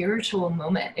spiritual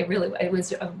moment. It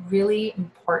was a really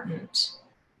important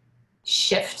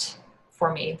shift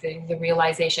for me, the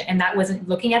realization. And that wasn't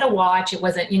looking at a watch. It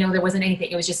wasn't, there wasn't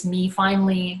anything. It was just me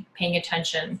finally paying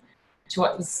attention to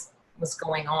what was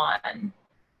going on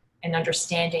and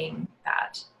understanding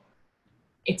that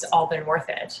it's all been worth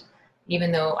it.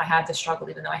 Even though I had the struggle,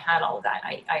 even though I had all of that,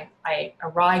 I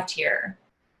arrived here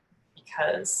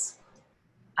because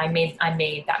I made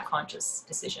that conscious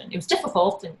decision. It was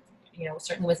difficult, and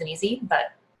certainly wasn't easy,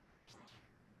 but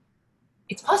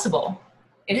it's possible.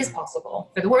 It is possible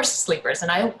for the worst sleepers,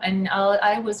 and I'll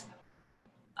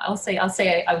say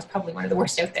I was probably one of the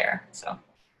worst out there. So,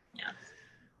 yeah.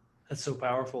 That's so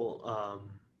powerful.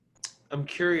 I'm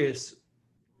curious,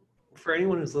 for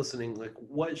anyone who's listening,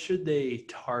 what should they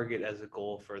target as a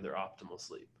goal for their optimal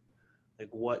sleep?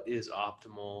 What is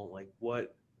optimal?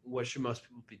 What should most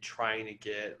people be trying to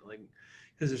get?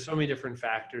 Because there's so many different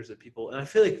factors that people, and I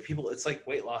feel like it's like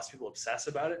weight loss, people obsess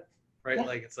about it, right?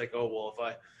 Yeah. It's like, oh, well,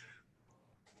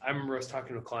 I remember I was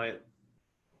talking to a client,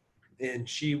 and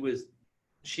she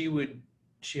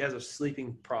has a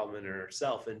sleeping problem in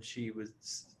herself, and she was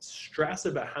stressed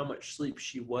about how much sleep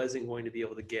she wasn't going to be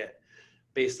able to get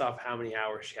based off how many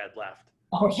hours she had left.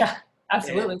 Oh yeah,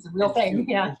 absolutely. It's a real thing.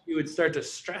 Yeah. She would start to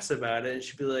stress about it, and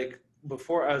she'd be like,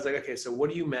 before, I was like, okay, so what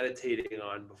are you meditating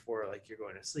on before you're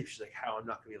going to sleep? She's like, how I'm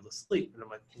not gonna be able to sleep. And I'm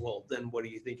like, well, then what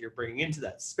do you think you're bringing into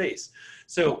that space?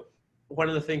 So one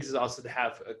of the things is also to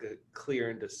have a clear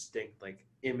and distinct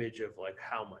image of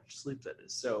how much sleep that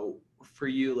is. So for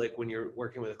you, when you're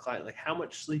working with a client, how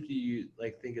much sleep do you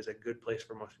think is a good place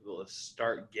for most people to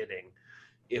start getting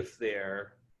if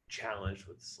they're challenged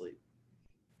with sleep,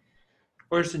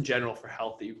 or just in general for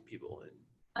healthy people?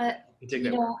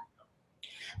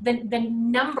 The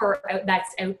number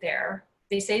that's out there,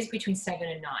 they say, is between 7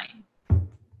 and 9.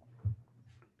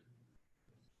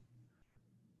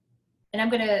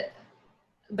 And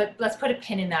but let's put a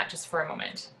pin in that just for a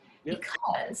moment. Yep.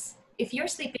 Because if you're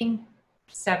sleeping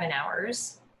 7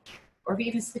 hours, or if you're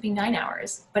even sleeping 9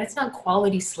 hours, but it's not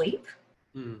quality sleep,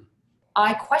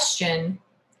 I question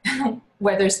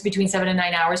whether it's between 7 and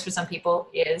 9 hours for some people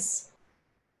is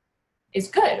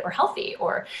good or healthy,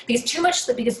 or because too much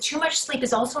sleep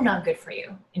is also not good for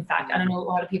you. In fact, I don't know, a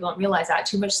lot of people don't realize that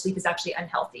too much sleep is actually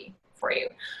unhealthy for you.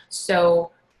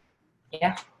 So,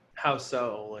 yeah. How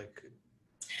so?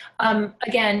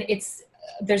 Again,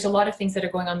 there's a lot of things that are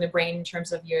going on in the brain in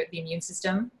terms of the immune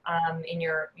system, in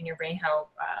your brain,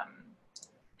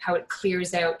 how it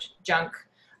clears out junk.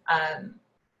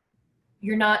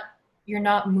 You're not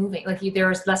moving.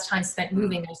 There's less time spent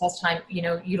moving. There's less time,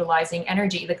 utilizing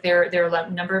energy. There are a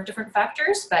number of different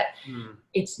factors, but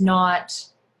it's not.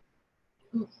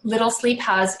 Little sleep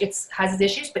has its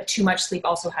issues, but too much sleep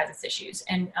also has its issues.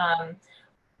 And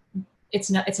it's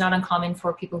not uncommon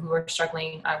for people who are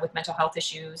struggling with mental health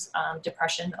issues,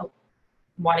 depression,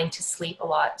 wanting to sleep a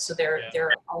lot. So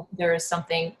there is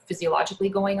something physiologically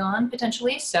going on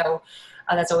potentially. So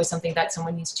that's always something that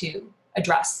someone needs to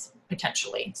address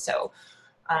potentially. So,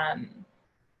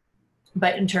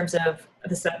 but in terms of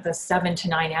the 7 to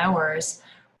 9 hours,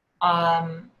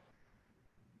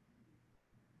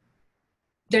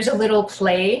 there's a little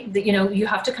play that, you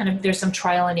have to there's some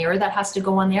trial and error that has to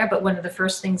go on there. But one of the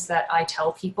first things that I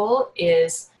tell people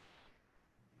is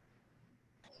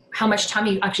how much time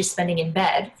are you actually spending in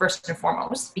bed, first and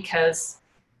foremost, because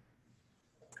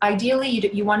ideally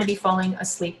you want to be falling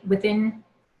asleep within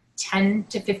 10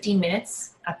 to 15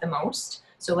 minutes at the most.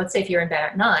 So let's say if you're in bed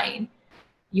at 9,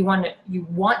 you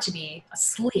want to be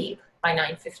asleep by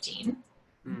 9:15.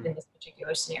 in this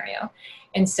particular scenario.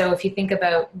 And so if you think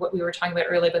about what we were talking about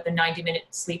earlier about the 90-minute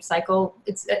sleep cycle,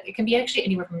 it can be actually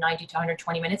anywhere from 90 to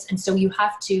 120 minutes. And so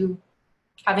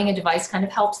having a device kind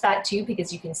of helps that too,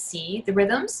 because you can see the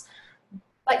rhythms,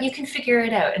 but you can figure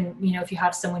it out. And, if you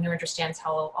have someone who understands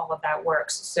how all of that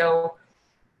works. So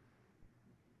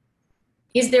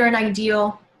is there an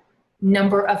ideal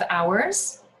number of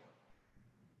hours?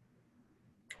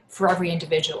 For every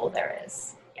individual there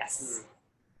is, yes.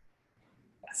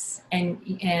 Yes, and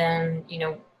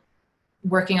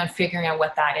working on figuring out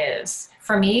what that is.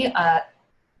 For me,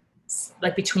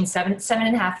 like between seven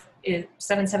and a half,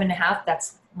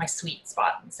 that's my sweet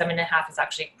spot. 7.5 is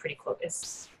actually pretty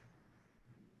close.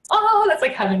 That's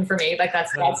like heaven for me. Like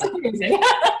that's amazing.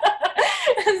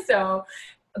 So,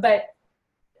 but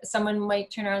someone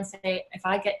might turn around and say, if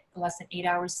I get less than 8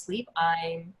 hours sleep,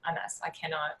 I'm a mess. I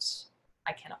cannot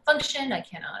function. I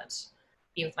cannot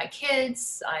be with my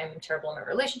kids. I'm terrible in my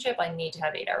relationship. I need to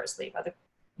have 8 hours sleep.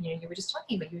 You were just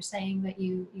talking about, you were saying that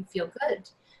you feel good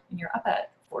and you're up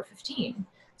at 4:15.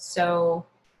 So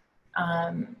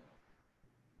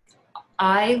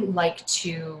I like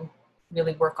to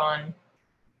really work on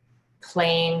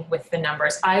playing with the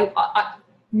numbers.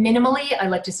 Minimally, I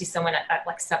like to see someone at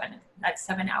like 7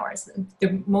 hours.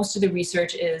 Most of the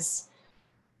research is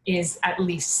at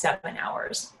least 7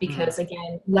 hours, because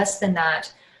again, less than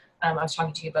that, I was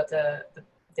talking to you about the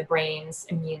brain's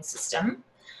immune system.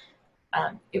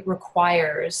 It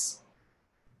requires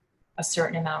a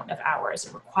certain amount of hours.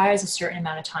 It requires a certain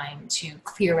amount of time to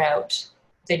clear out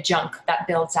the junk that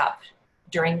builds up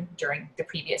during the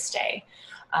previous day.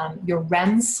 Your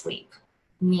REM sleep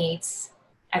needs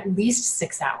at least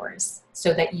 6 hours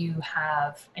so that you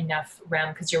have enough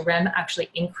REM, because your REM actually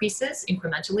increases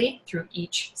incrementally through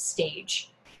each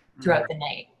stage throughout the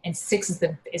night, and 6 is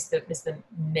the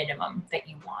minimum that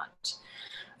you want.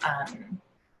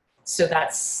 So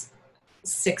that's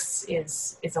 6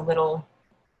 is a little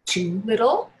too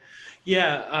little.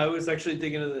 Yeah, I was actually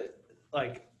thinking of it,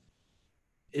 like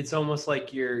it's almost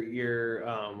like you're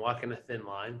walking a thin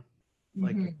line.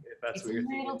 Like if that's It's what you're a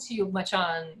thinking. little too much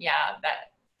on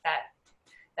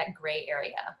that gray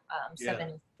area.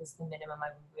 7 is the minimum I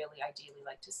would really ideally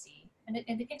like to see, and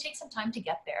it can take some time to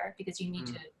get there, because you need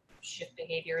to shift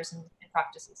behaviors and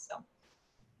practices.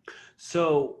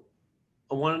 So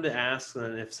I wanted to ask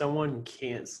then, if someone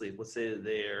can't sleep, let's say that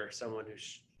they're someone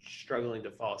who's struggling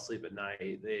to fall asleep at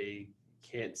night, they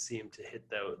can't seem to hit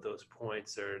those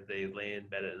points, or they lay in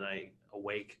bed at night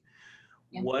awake.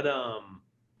 Yeah.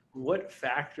 What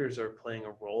factors are playing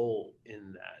a role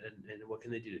in that, and what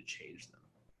can they do to change them?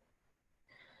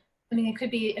 I mean, it could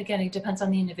be, again, it depends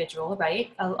on the individual,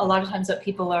 right? A lot of times what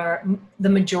the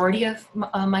majority of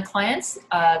my clients,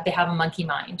 they have a monkey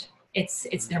mind.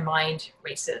 It's their mind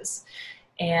races.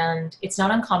 And it's not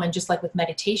uncommon, just like with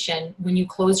meditation, when you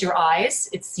close your eyes,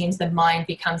 it seems the mind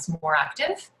becomes more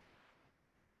active.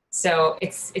 So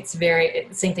it's the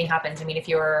same thing happens. I mean, if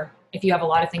you have a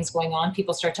lot of things going on,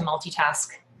 people start to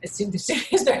multitask as soon as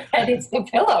their head hits the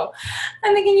pillow.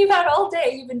 I'm thinking, you've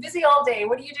been busy all day.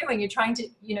 What are you doing? You're trying to,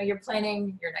 you're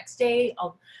planning your next day.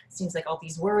 It seems like all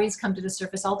these worries come to the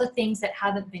surface, all the things that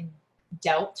haven't been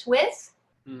dealt with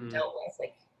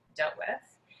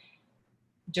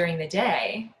during the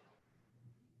day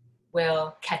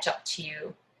will catch up to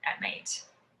you at night.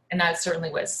 And that certainly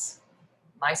was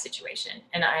my situation.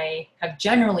 And I have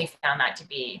generally found that to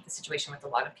be the situation with a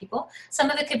lot of people. Some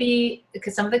of it could be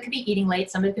eating late,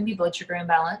 some of it can be blood sugar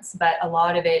imbalance, but a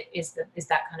lot of it is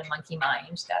that kind of monkey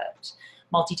mind, that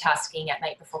multitasking at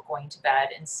night before going to bed.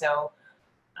 And so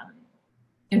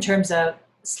in terms of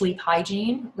sleep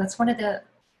hygiene, that's one of the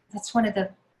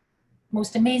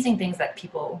most amazing things that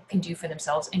people can do for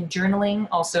themselves. And journaling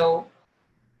also,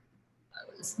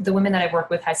 the women that I've worked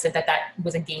with has said that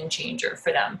was a game changer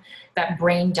for them. That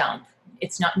brain dump.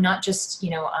 It's not just,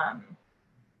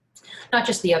 not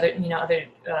just the other,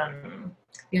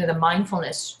 the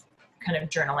mindfulness kind of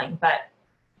journaling, but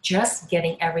just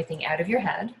getting everything out of your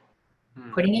head,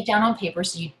 putting it down on paper,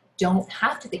 so you don't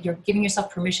have to, you're giving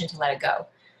yourself permission to let it go.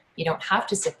 You don't have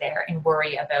to sit there and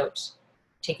worry about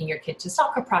taking your kid to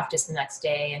soccer practice the next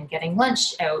day and getting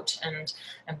lunch out and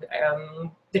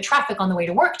the traffic on the way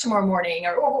to work tomorrow morning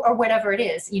or whatever it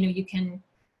is. You can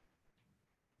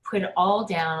put it all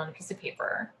down on a piece of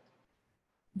paper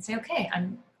and say, okay,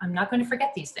 I'm not going to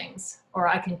forget these things, or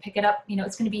I can pick it up,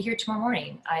 it's going to be here tomorrow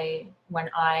morning.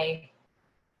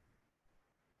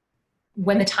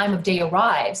 When the time of day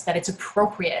arrives, that it's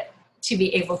appropriate to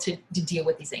be able to deal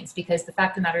with these things, because the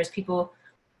fact of the matter is people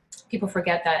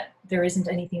forget that there isn't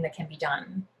anything that can be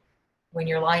done when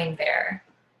you're lying there.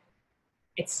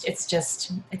 It's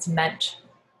meant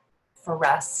for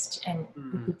rest and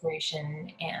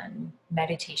recuperation and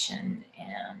meditation.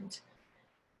 And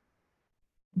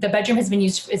the bedroom has been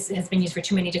used for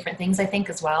too many different things, I think,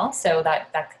 as well. So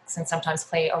that can sometimes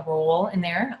play a role in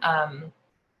there.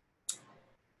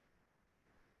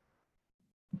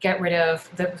 Get rid of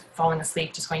the falling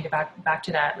asleep, just going to back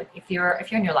to that. Like if you're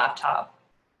on your laptop,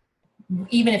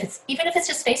 even if it's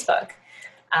just Facebook,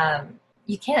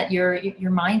 you can't,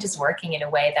 your mind is working in a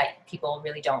way that people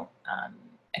really don't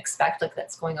expect, like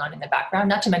that's going on in the background,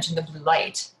 not to mention the blue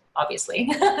light,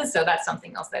 obviously. So that's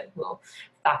something else that will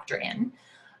factor in.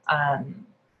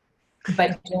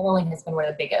 But journaling has been one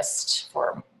of the biggest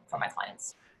for my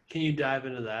clients. Can you dive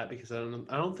into that? Because I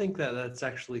don't think that that's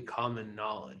actually common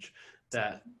knowledge,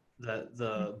 that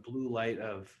the blue light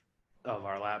of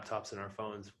our laptops and our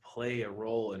phones play a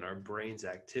role in our brain's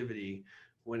activity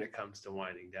when it comes to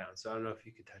winding down. So I don't know if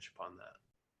you could touch upon that.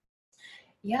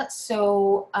 Yeah.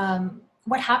 So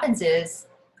what happens is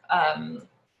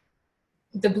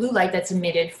the blue light that's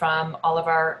emitted from all of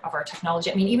our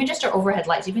technology. I mean, even just our overhead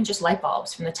lights, even just light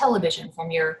bulbs, from the television,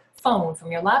 from your phone,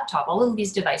 from your laptop, all of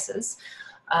these devices.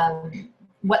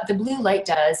 What the blue light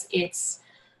does, it's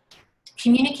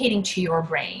communicating to your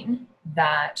brain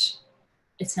that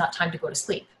it's not time to go to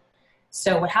sleep.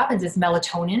 So what happens is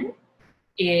melatonin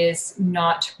is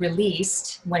not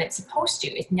released when it's supposed to.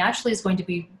 It naturally is going to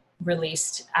be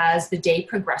released as the day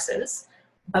progresses.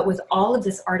 But with all of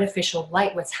this artificial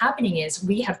light, what's happening is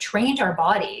we have trained our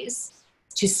bodies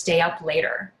to stay up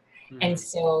later. And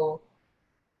so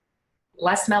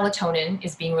less melatonin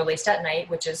is being released at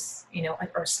night, which is,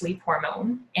 our sleep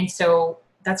hormone. And so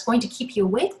that's going to keep you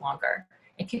awake longer.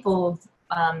 And people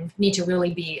need to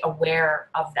really be aware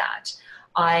of that.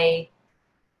 I'm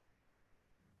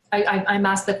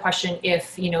asked the question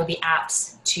if, the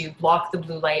apps to block the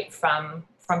blue light from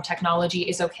technology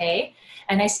is okay.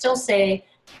 And I still say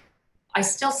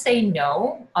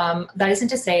no. That isn't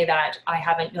to say that I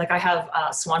haven't, I have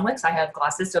swan wicks, I have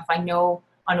glasses. So if I know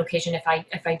on occasion, if I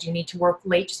do need to work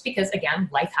late, just because again,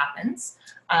 life happens,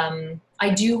 I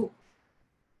do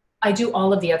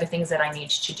all of the other things that I need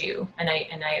to do. And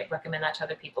I recommend that to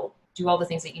other people. Do all the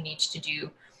things that you need to do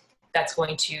that's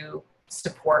going to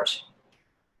support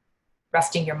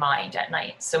resting your mind at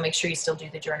night. So make sure you still do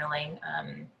the journaling.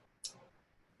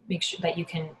 Make sure that you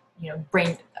can,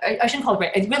 brain, I shouldn't call it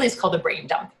brain, it really is called a brain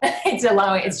dump.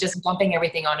 It's just dumping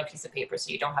everything on a piece of paper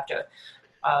so you don't have to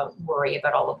worry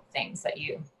about all of the things that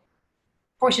you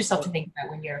force yourself to think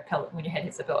about when your head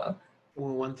hits the pillow.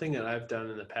 Well, one thing that I've done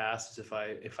in the past is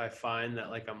if I find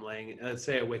that I'm laying, let's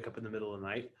say I wake up in the middle of the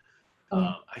night,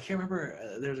 I can't remember,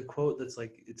 there's a quote that's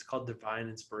it's called divine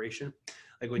inspiration.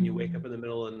 When you wake up in the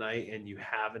middle of the night and you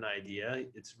have an idea,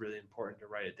 it's really important to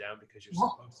write it down because you're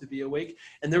supposed to be awake.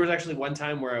 And there was actually one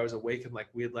time where I was awake and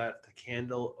we had left the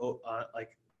candle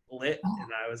lit,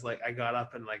 and I was I got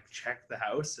up and checked the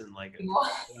house and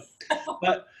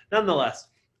but nonetheless,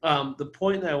 the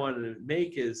point that I wanted to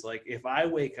make is if I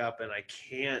wake up and I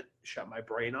can't shut my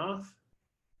brain off,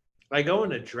 I go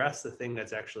and address the thing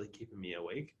that's actually keeping me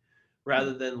awake,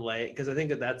 rather than because I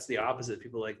think that's the opposite.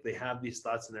 People they have these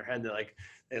thoughts in their head.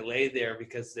 They lay there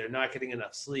because they're not getting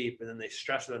enough sleep, and then they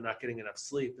stress about not getting enough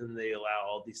sleep, and they allow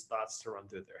all these thoughts to run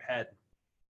through their head.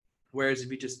 Whereas if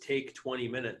you just take 20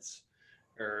 minutes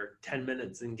or 10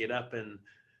 minutes and get up and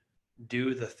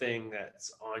do the thing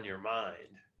that's on your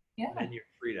mind, then you're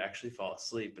free to actually fall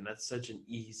asleep. And that's such an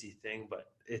easy thing,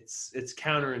 but it's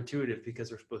counterintuitive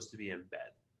because we're supposed to be in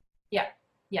bed. Yeah,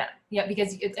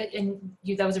 because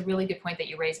that was a really good point that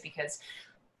you raised, because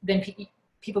then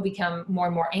people become more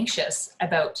and more anxious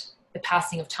about the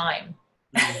passing of time.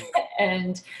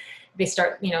 And they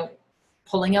start,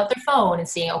 pulling out their phone and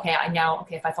seeing, okay,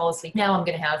 if I fall asleep now, I'm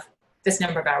going to have this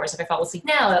number of hours. If I fall asleep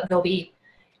now, there'll be,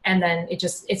 and then it's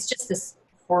just this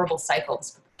horrible cycle,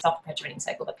 this self-perpetuating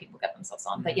cycle that people get themselves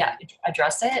on. But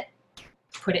address it,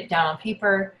 put it down on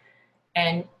paper,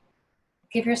 and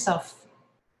give yourself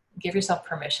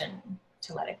permission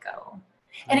to let it go.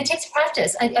 And it takes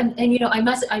practice.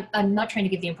 I'm not trying to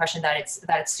give the impression that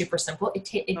it's super simple.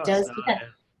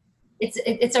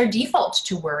 It's our default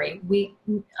to worry. We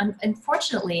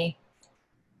unfortunately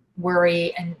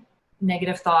worry and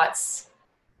negative thoughts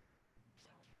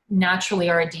naturally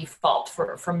are a default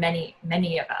for many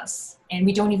of us, and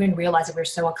we don't even realize that we're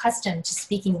so accustomed to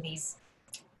speaking these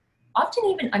often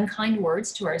even unkind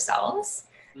words to ourselves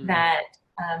that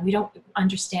we don't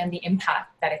understand the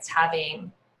impact that it's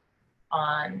having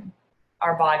on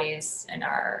our bodies and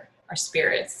our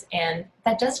spirits. And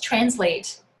that does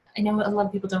translate. I know a lot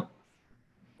of people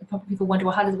wonder,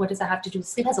 well, what does that have to do with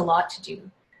sleep? It has a lot to do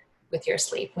with your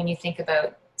sleep. When you think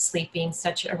about sleep being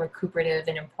such a recuperative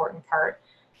and important part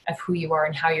of who you are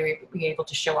and how you're able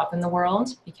to show up in the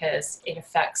world, because it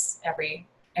affects every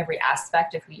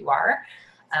aspect of who you are.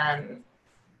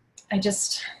 It's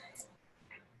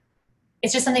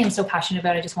just something I'm so passionate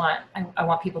about. I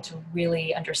want people to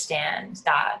really understand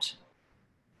that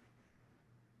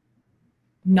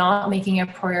not making a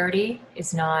priority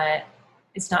it's not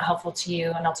helpful to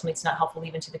you, and ultimately it's not helpful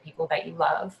even to the people that you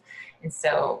love. And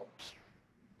so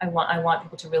I want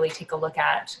people to really take a look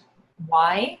at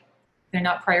why they're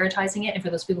not prioritizing it. And for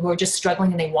those people who are just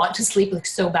struggling and they want to sleep like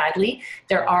so badly,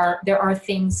 there are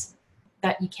things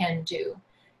that you can do,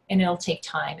 and it'll take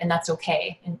time, and that's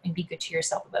okay. And be good to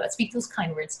yourself about it. Speak those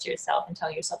kind words to yourself and tell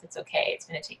yourself it's okay. It's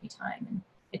going to take me time. And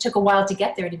it took a while to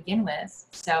get there to begin with.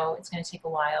 So it's going to take a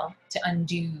while to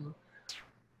undo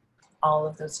all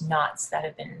of those knots that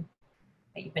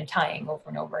you've been tying over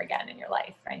and over again in your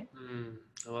life, right?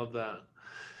 I love that.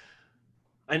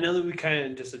 I know that we kind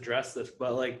of just addressed this,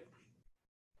 but like,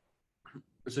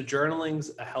 so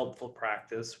journaling's a helpful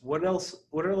practice. What else?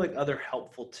 What are like other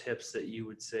helpful tips that you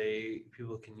would say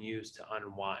people can use to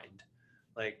unwind?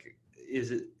 Like,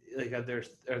 is it like, are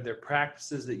there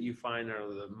practices that you find are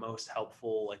the most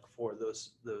helpful, like for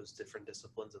those different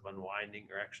disciplines of unwinding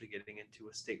or actually getting into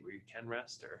a state where you can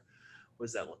rest, or what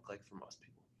does that look like for most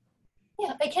people?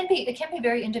 Yeah, it can be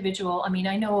very individual. I mean,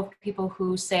 I know of people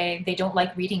who say they don't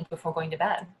like reading before going to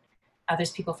bed.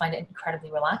 Others people find it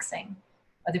incredibly relaxing.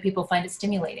 Other people find it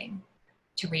stimulating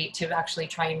to actually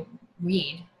try and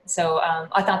read. So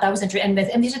I thought that was interesting.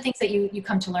 And these are things that you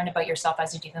come to learn about yourself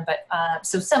as you do them. But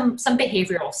so some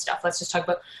behavioral stuff. Let's just talk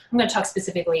about, I'm going to talk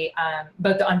specifically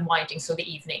about the unwinding. So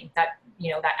the evening, that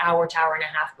hour to hour and a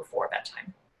half before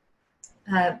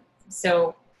bedtime.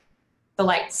 So the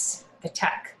lights, the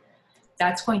tech,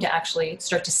 that's going to actually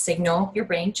start to signal your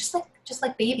brain, just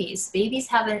like babies. Babies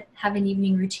have an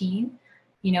evening routine.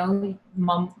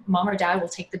 Mom or dad will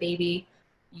take the baby.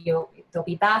 There'll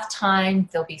be bath time.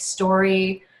 There'll be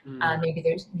story.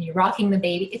 Maybe you're rocking the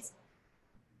baby.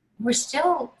 We're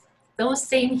still those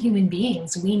same human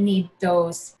beings. We need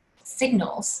those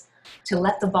signals to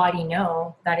let the body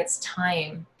know that it's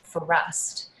time for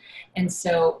rest. And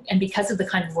because of the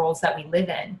kind of roles that we live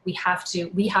in, we have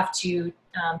to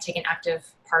take an active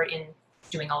part in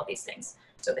doing all of these things.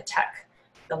 So the tech,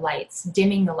 the lights,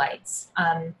 dimming the lights.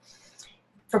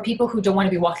 For people who don't want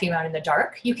to be walking around in the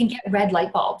dark, you can get red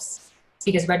light bulbs,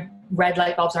 because red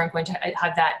light bulbs aren't going to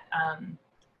have that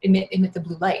emit the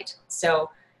blue light. So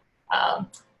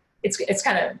it's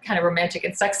kind of romantic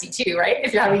and sexy too, right?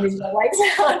 If you're having these red lights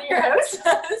on in your house,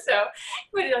 so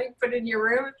put it in your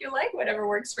room if you like, whatever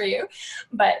works for you.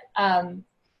 But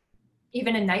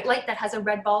even a nightlight that has a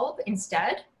red bulb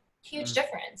instead, huge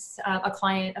difference. A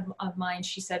client of mine,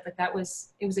 she said that it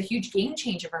was a huge game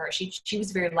changer for her. She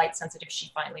was very light sensitive.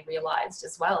 She finally realized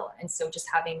as well. And so just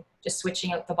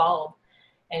switching out the bulb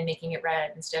and making it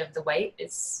red instead of the white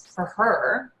is, for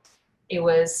her, it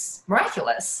was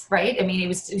miraculous, right? I mean, it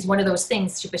was one of those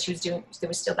things, but there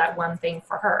was still that one thing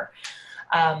for her.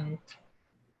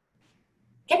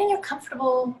 Getting a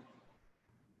comfortable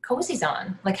cozies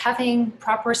on, like having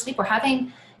proper sleep, or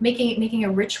making a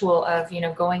ritual of,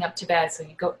 going up to bed. So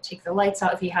you go take the lights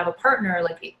out. If you have a partner,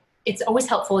 like it's always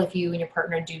helpful if you and your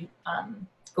partner do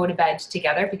go to bed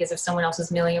together, because if someone else is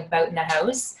milling about in the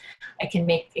house, it can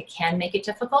make it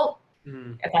difficult.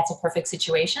 If that's a perfect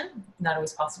situation, not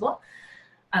always possible.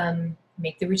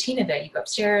 Make the routine of it. You go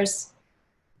upstairs.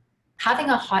 Having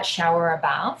a hot shower or a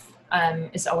bath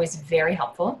is always very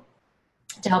helpful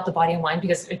to help the body unwind,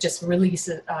 because it just relieves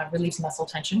muscle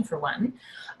tension, for one.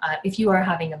 If you are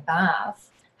having a bath,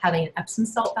 having an Epsom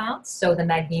salt bath, so the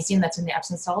magnesium that's in the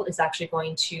Epsom salt is actually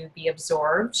going to be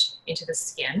absorbed into the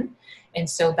skin, and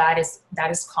so that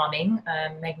is calming.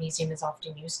 Magnesium is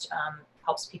often used,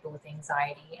 helps people with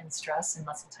anxiety and stress and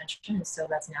muscle tension, and so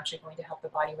that's naturally going to help the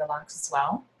body relax as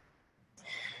well.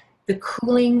 The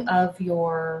cooling of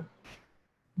your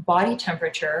body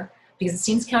temperature, because it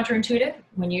seems counterintuitive,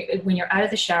 when you're out of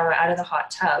the shower, out of the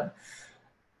hot tub,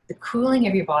 the cooling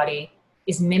of your body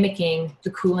is mimicking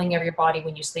the cooling of your body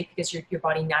when you sleep, because your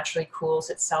body naturally cools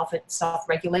itself. It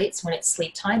self-regulates when it's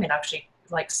sleep time. It actually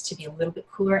likes to be a little bit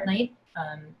cooler at night.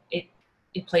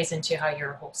 It plays into how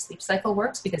your whole sleep cycle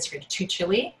works, because if you're too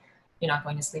chilly, you're not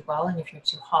going to sleep well. And if you're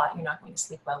too hot, you're not going to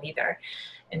sleep well either.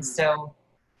 And so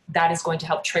that is going to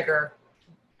help trigger,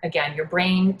 again, your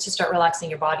brain to start relaxing,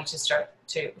 your body to start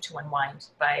to unwind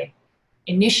by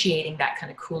initiating that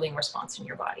kind of cooling response in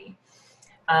your body.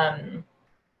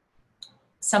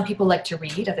 Some people like to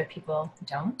read, other people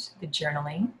don't, the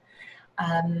journaling.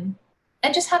 And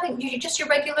just having your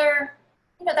regular,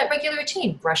 that regular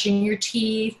routine, brushing your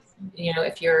teeth,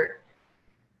 if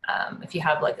you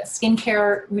have like a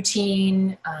skincare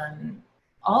routine,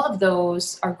 all of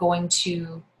those are going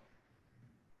to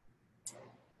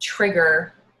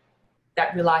trigger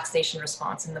that relaxation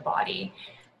response in the body.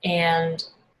 And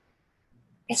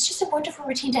it's just a wonderful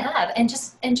routine to have, and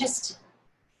just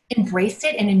embrace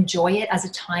it and enjoy it as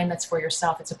a time that's for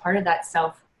yourself. It's a part of that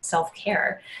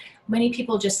self-care. Many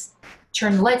people just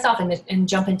turn the lights off and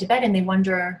jump into bed, and they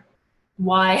wonder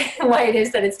why it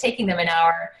is that it's taking them an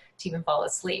hour to even fall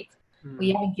asleep. Well,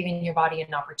 you haven't given your body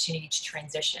an opportunity to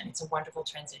transition. It's a wonderful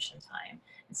transition time.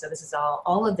 And so this is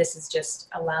all of this is just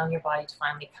allowing your body to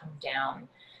finally come down.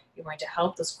 You're going to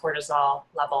help those cortisol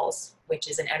levels, which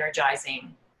is an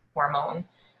energizing hormone,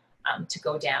 to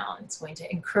go down. It's going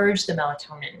to encourage the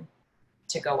melatonin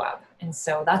to go up. And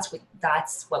so that's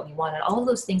what we want. And all of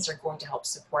those things are going to help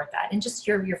support that. And just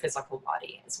your physical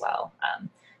body as well.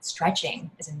 Stretching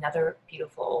is another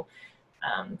beautiful,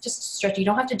 just stretch. You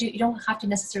don't have to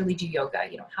necessarily do yoga.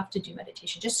 You don't have to do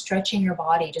meditation. Just stretching your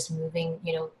body, just moving,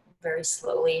 very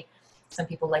slowly. Some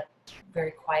people like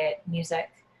very quiet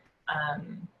music.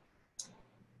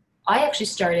 I actually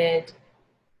started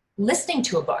listening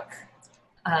to a book,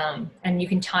 and you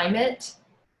can time it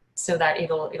so that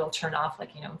it'll turn off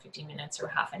 15 minutes or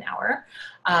half an hour.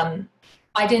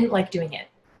 I didn't like doing it.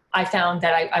 I found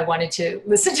that I wanted to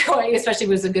listen to it, especially if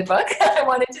it was a good book. I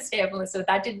wanted to stay up and listen. So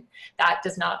that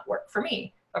does not work for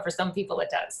me, but for some people it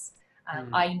does.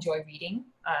 I enjoy reading,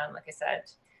 like I said.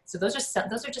 So those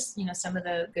are just some of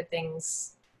the good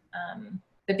things,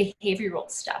 the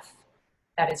behavioral stuff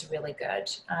that is really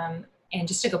good. And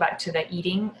just to go back to the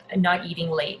not eating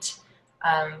late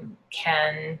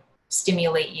can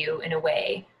stimulate you in a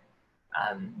way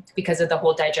because of the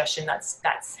whole digestion that's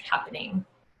happening,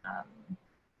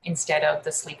 instead of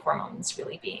the sleep hormones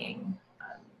really being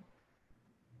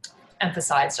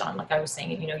emphasized on. Like I was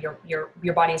saying,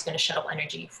 your body is going to shuttle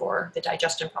energy for the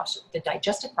digestive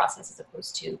process as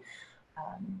opposed to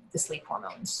the sleep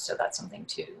hormones. So that's something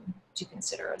to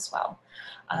consider as well.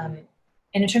 And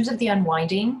in terms of the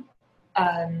unwinding,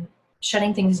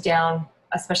 shutting things down,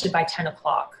 especially by 10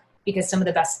 o'clock, because some of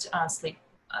the best sleep,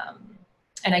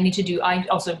 and I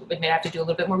also admit I have to do a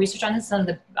little bit more research on this. Some of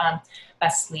the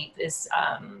best sleep is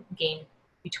gained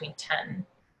between 10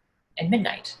 and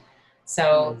midnight.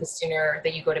 So the sooner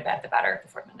that you go to bed, the better,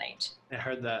 before midnight. I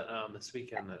heard that this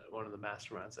weekend at one of the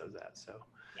masterminds I was at. So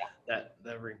yeah,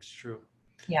 that rings true.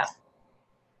 Yeah.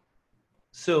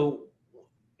 So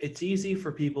it's easy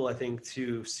for people, I think,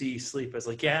 to see sleep as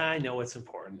like, yeah, I know it's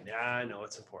important. Yeah, I know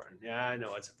it's important. Yeah, I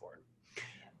know it's important.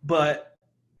 But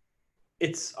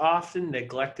it's often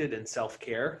neglected in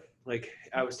self-care. Like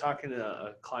I was talking to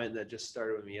a client that just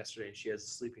started with me yesterday, and she has a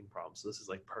sleeping problem. So this is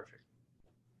like perfect.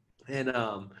 And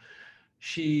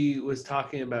she was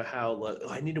talking about how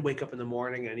I need to wake up in the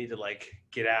morning. I need to like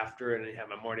get after it and have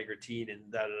my morning routine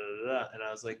and da da da da. And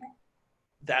I was like,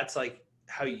 that's like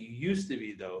how you used to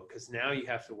be though, because now you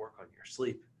have to work on your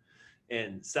sleep.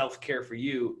 And self-care for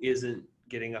you isn't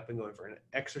getting up and going for an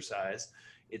exercise.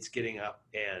 It's getting up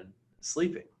and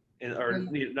sleeping. Or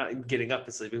not getting up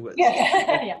and sleeping, but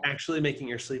actually making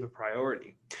your sleep a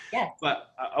priority. Yeah.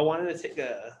 But I wanted to take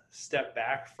a step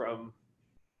back from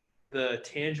the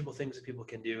tangible things that people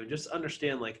can do and just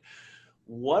understand, like,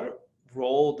 what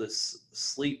role does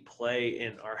sleep play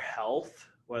in our health,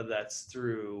 whether that's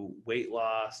through weight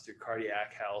loss, through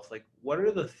cardiac health? Like, what are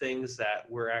the things that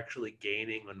we're actually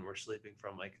gaining when we're sleeping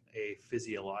from like a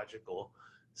physiological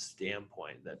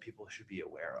standpoint that people should be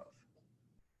aware of?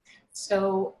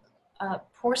 So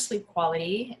poor sleep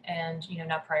quality and,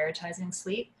 not prioritizing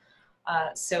sleep.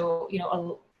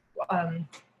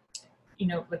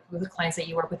 With the clients that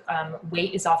you work with,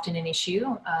 weight is often an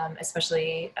issue,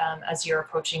 especially as you're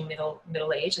approaching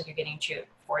middle age, like you're getting to your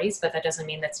 40s, but that doesn't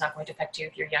mean that's not going to affect you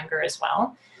if you're younger as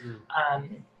well.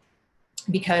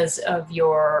 Because of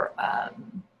your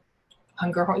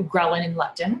hunger, ghrelin and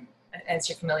leptin, as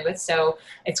you're familiar with. So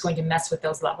it's going to mess with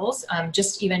those levels.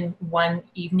 Just even one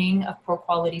evening of poor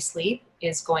quality sleep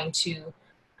is going to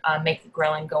make the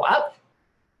ghrelin go up,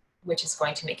 which is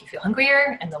going to make you feel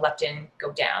hungrier, and the leptin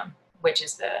go down, which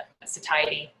is the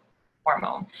satiety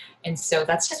hormone. And so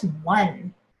that's just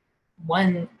one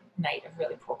night of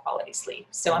really poor quality sleep.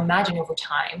 So imagine over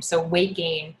time. So weight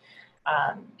gain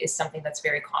is something that's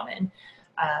very common.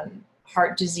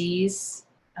 Heart disease,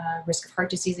 risk of heart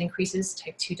disease increases,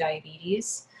 type 2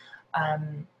 diabetes,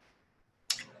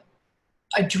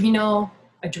 adrenal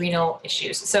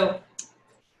issues. So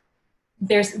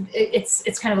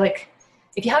it's kind of like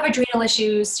if you have adrenal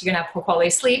issues, you're going to have poor quality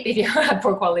sleep. If you have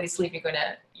poor quality sleep, you're going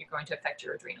to affect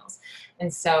your adrenals.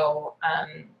 And so,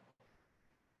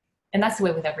 and that's the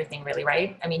way with everything really,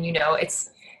 right? I mean,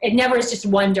 it never is just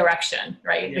one direction,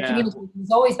 right? Yeah. The communication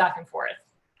is always back and forth.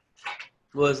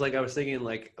 Well, it's like, I was thinking,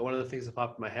 like, one of the things that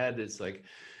popped in my head is like,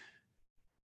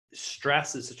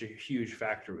 stress is such a huge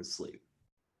factor with sleep.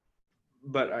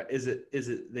 But is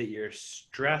it that you're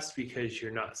stressed because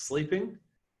you're not sleeping,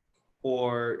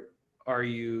 or are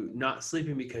you not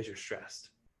sleeping because you're stressed?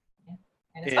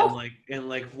 Yeah. And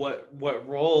what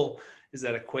role is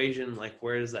that equation? Like,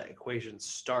 where does that equation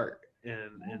start?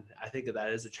 And I think that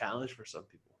is a challenge for some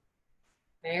people.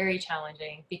 Very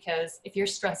challenging, because if you're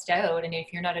stressed out and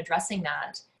if you're not addressing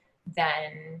that,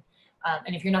 then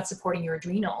and if you're not supporting your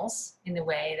adrenals in the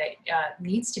way that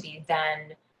needs to be,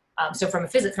 then so from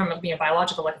a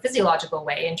biological, like a physiological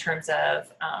way, in terms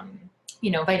of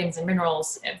vitamins and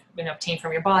minerals obtained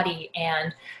from your body,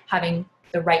 and having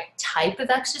the right type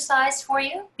of exercise for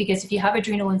you. Because if you have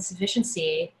adrenal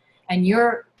insufficiency and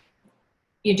you're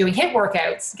doing HIIT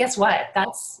workouts, guess what?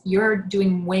 You're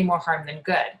doing way more harm than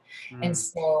good. And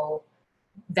so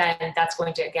then that's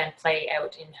going to, again, play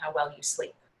out in how well you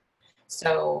sleep.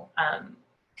 So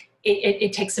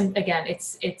it takes some, again,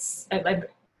 it's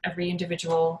every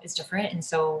individual is different. And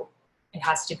so it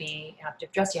has to be, you have to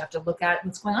address, you have to look at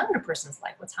what's going on in a person's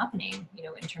life, what's happening,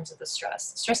 in terms of the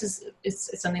stress. Stress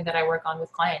is something that I work on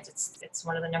with clients. It's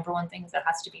one of the number one things that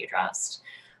has to be addressed.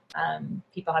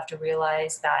 People have to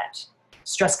realize that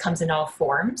stress comes in all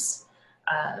forms.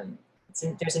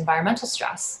 There's environmental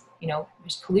stress,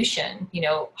 there's pollution,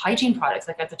 hygiene products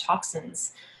like the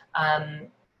toxins,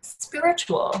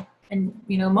 spiritual and,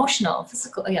 emotional,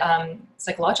 physical,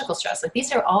 psychological stress. Like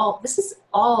this is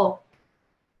all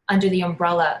under the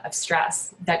umbrella of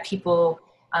stress that people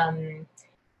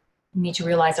need to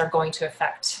realize are going to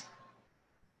affect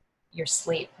your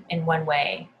sleep in one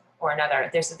way or another.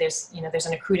 There's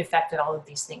an accrued effect that all of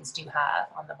these things do have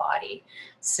on the body.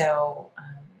 So,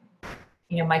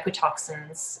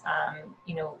 mycotoxins,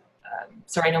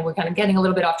 sorry, I know we're kind of getting a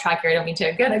little bit off track here. I don't mean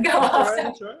to go off.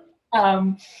 That's right.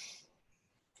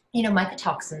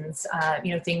 Mycotoxins,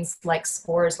 things like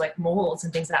spores, like molds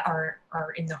and things that are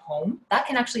in the home, that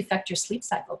can actually affect your sleep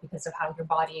cycle because of how your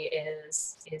body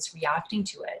is reacting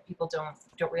to it. People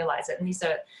don't realize it. And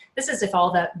this is if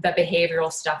all the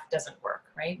behavioral stuff doesn't work,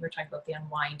 right? We're talking about the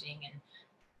unwinding and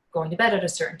going to bed at a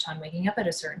certain time, waking up at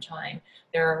a certain time.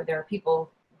 There are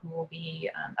people who will be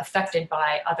affected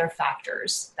by other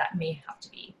factors that may have to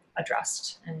be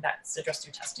addressed, and that's addressed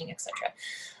through testing, etc.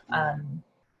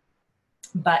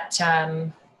 But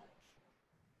I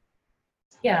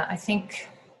think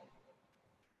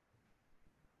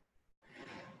I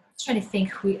was trying to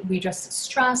think. We address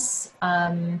stress,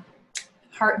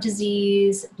 heart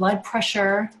disease, blood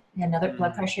pressure.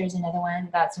 Blood pressure is another one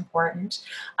that's important,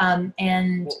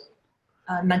 and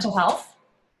mental health.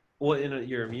 Well,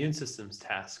 your immune system's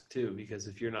task too, because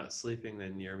if you're not sleeping,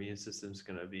 then your immune system's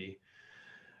going to be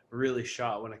really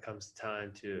shot when it comes to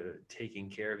time to taking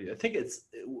care of you. I think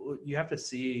you have to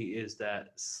see is that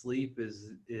sleep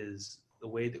is the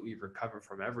way that we recover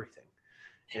from everything.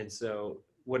 And so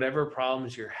whatever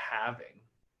problems you're having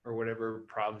or whatever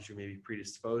problems you may be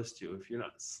predisposed to, if you're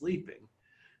not sleeping,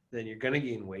 then you're going to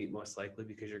gain weight most likely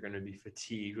because you're going to be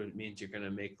fatigued, which means you're going to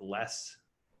make less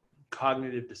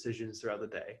cognitive decisions throughout the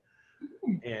day.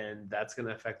 And that's going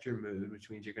to affect your mood,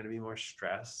 which means you're going to be more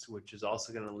stressed, which is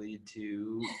also going to lead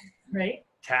to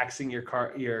taxing your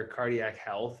cardiac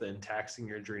health and taxing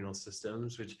your adrenal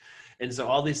systems, and so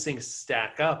all these things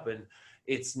stack up. And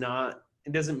it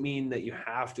doesn't mean that you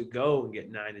have to go and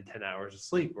get 9 to 10 hours of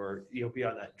sleep or you'll be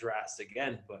on that drastic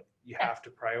end, but you have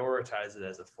to prioritize it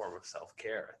as a form of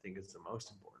self-care. I think it's the most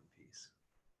important piece.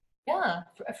 Yeah,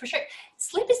 for sure.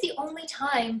 Sleep is the only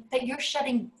time that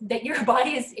that your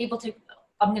body is able to,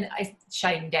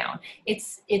 shutting down.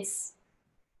 It's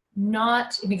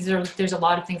not, because there's a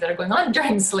lot of things that are going on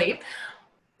during sleep,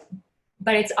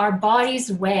 but it's our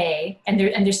body's way, and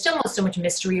there's still so much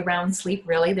mystery around sleep,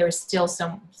 really. There's still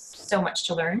so much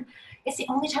to learn. It's the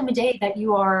only time of day that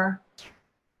you are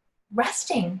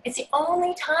resting. It's the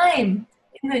only time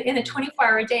in a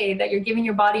 24-hour day that you're giving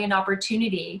your body an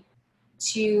opportunity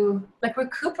to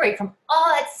recuperate from all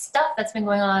that stuff that's been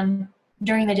going on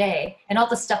during the day and all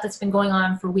the stuff that's been going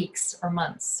on for weeks or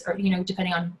months, or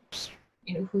depending on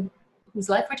whose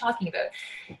life we're talking about.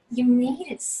 You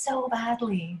need it so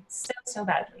badly, so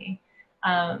badly,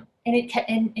 and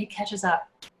it catches up.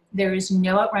 There is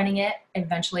no outrunning it.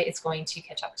 Eventually, it's going to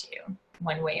catch up to you,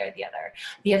 one way or the other.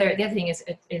 The other thing is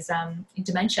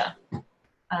dementia.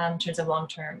 in terms of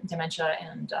long-term dementia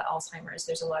and Alzheimer's.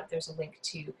 There's a link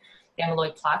to the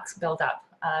amyloid plaques build up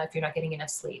if you're not getting enough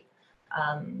sleep.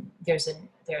 There's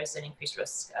an increased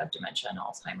risk of dementia and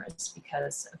Alzheimer's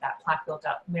because of that plaque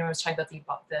buildup. When I was talking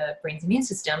about the brain's immune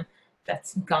system,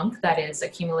 that's gunk that is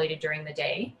accumulated during the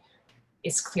day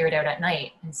is cleared out at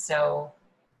night. And so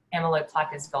amyloid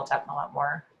plaque is built up a lot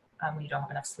more when you don't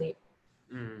have enough sleep.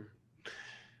 Mm.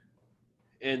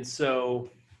 And so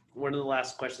one of the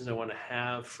last questions I want to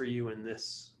have for you in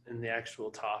the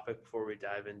actual topic before we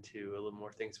dive into a little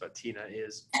more things about Tina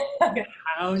is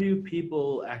how do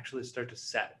people actually start to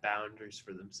set boundaries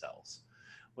for themselves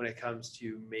when it comes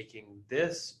to making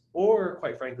this, or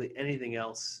quite frankly, anything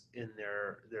else in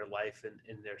their life and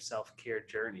in their self-care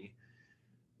journey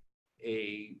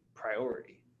a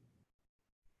priority?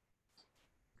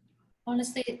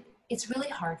 Honestly, it's really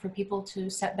hard for people to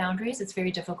set boundaries. It's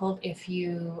very difficult if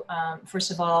you, first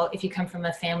of all, if you come from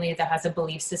a family that has a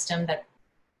belief system that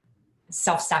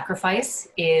self-sacrifice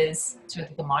is sort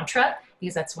of the mantra,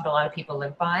 because that's what a lot of people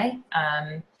live by.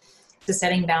 So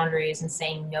setting boundaries and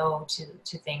saying no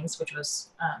to things, which was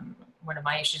one of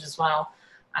my issues as well.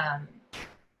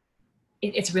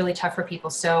 It's really tough for people.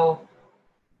 So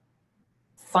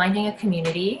finding a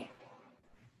community,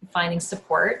 finding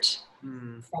support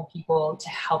from people to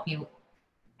help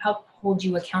hold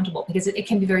you accountable, because it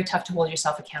can be very tough to hold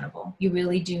yourself accountable. You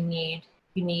really do need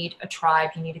a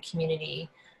tribe, you need a community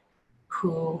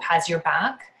who has your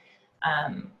back.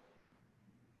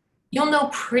 You'll know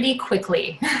pretty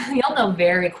quickly, you'll know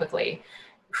very quickly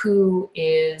who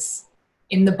is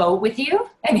in the boat with you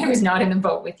and who is not in the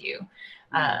boat with you.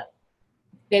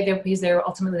 Because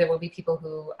ultimately there will be people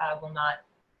who will not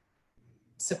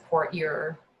support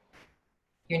your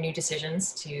new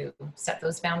decisions to set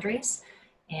those boundaries.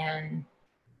 And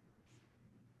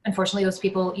unfortunately, those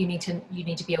people, you need to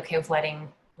be okay with letting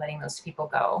those people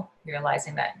go,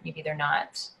 realizing that maybe they're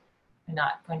not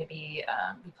going to be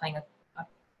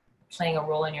playing a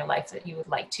role in your life that you would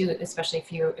like to, especially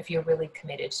if you're really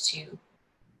committed to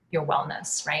your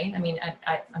wellness, right? I mean,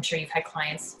 I'm sure you've had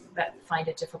clients that find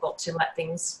it difficult to let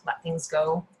things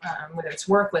go, whether it's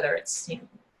work, whether it's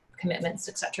commitments,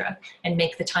 etc., and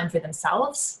make the time for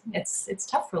themselves. It's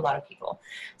tough for a lot of people.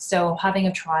 So having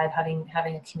a tribe, having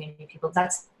a community of people,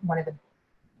 that's one of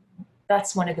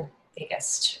the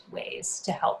biggest ways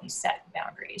to help you set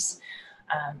boundaries.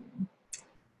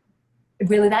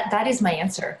 Really, that is my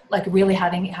answer. Like really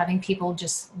having people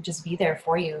just be there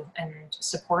for you and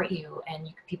support you,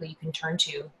 and people you can turn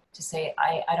to say,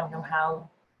 I don't know how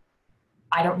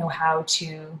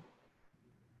to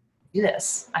do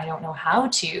this. I don't know how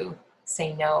to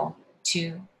say no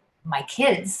to my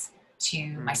kids,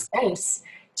 to my spouse,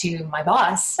 to my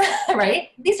boss, right?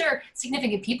 These are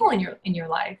significant people in your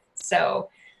life. So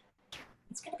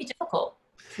it's going to be difficult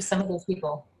for some of those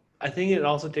people. I think it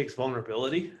also takes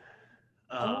vulnerability.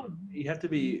 You have to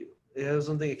be, it was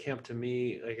one thing that came up to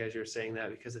me, like, as you're saying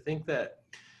that, because I think that,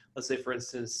 let's say, for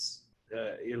instance,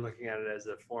 you're looking at it as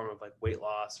a form of like weight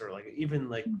loss, or like even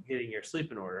like getting your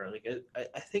sleep in order. Like,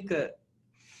 I think that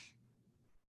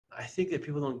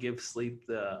people don't give sleep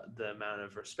the amount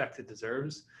of respect it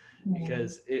deserves,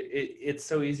 because it's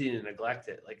so easy to neglect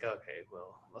it. Like, okay,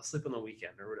 well, I'll sleep on the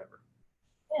weekend or whatever.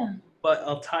 Yeah. But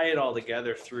I'll tie it all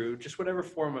together through just whatever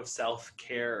form of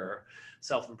self-care or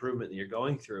self-improvement that you're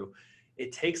going through.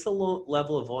 It takes a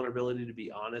level of vulnerability to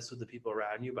be honest with the people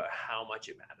around you about how much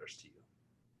it matters to you.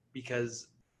 Because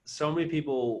so many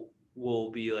people will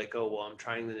be like, oh, well, I'm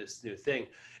trying this new thing.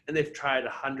 And they've tried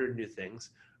 100 new things,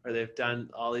 or they've done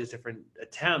all these different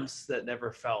attempts that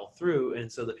never fell through.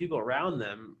 And so the people around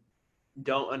them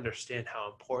don't understand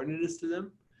how important it is to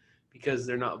them, because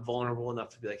they're not vulnerable enough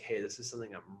to be like, hey, this is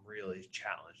something I'm really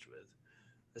challenged with.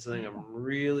 This is something I'm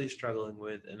really struggling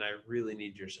with, and I really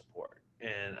need your support.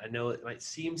 And I know it might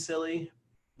seem silly,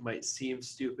 might seem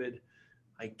stupid.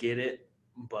 I get it,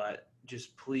 but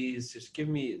just please just give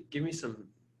me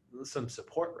some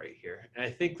support right here. And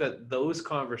I think that those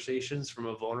conversations from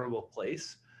a vulnerable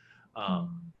place, I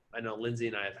know Lindsay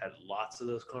and I have had lots of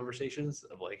those conversations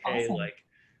of like, hey, Awesome.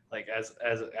 like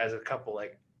as a couple,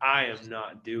 like, I am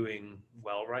not doing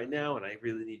well right now and I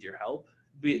really need your help.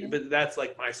 But that's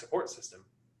like my support system.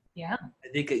 Yeah. I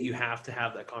think that you have to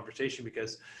have that conversation,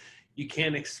 because you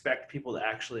can't expect people to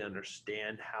actually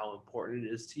understand how important it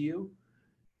is to you.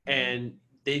 And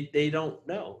they don't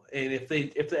know. And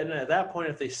and at that point,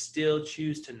 if they still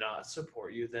choose to not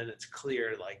support you, then it's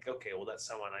clear, like, okay, well, that's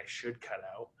someone I should cut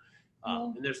out.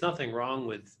 And there's nothing wrong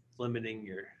with limiting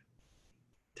your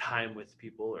time with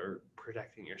people or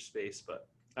protecting your space, but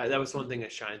that was one thing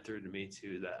that shined through to me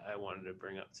too, that I wanted to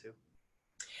bring up too.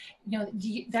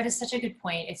 that is such a good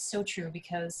point. It's so true,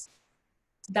 because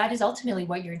that is ultimately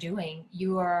what you're doing.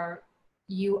 You are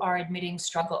admitting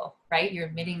struggle, right? You're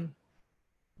admitting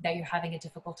that you're having a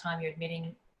difficult time. You're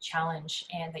admitting challenge,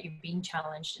 and that you're being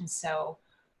challenged. And so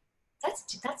that's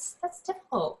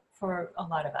difficult for a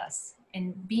lot of us.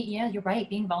 And you're right.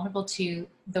 Being vulnerable to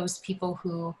those people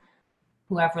who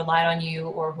have relied on you,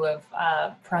 or who have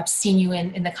perhaps seen you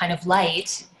in the kind of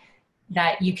light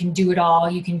that you can do it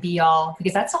all, you can be all,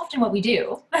 because that's often what we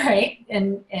do, right?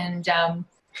 And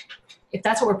if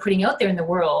that's what we're putting out there in the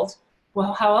world,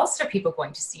 well, how else are people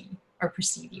going to see or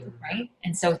perceive you, right?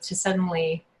 And so to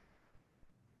suddenly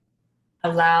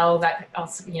allow that, I'll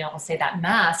say that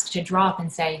mask to drop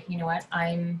and say, you know what,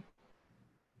 I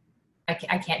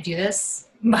can't do this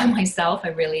by myself.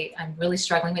 I'm really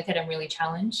struggling with it. I'm really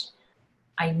challenged.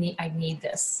 I need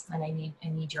this, and I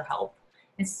need your help.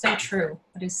 It's so true.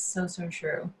 It is so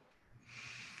true.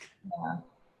 Yeah.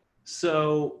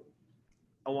 So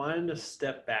I wanted to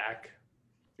step back,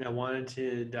 and I wanted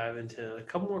to dive into a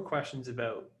couple more questions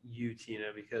about you,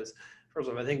 Tina, because first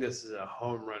of all, I think this is a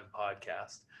home run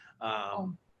podcast.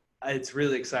 It's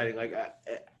really exciting. Like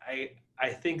I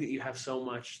think that you have so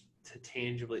much to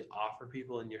tangibly offer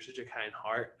people, and you're such a kind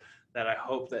heart that I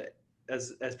hope that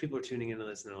as people are tuning into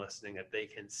this and they're listening, that they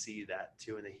can see that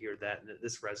too, and they hear that, and that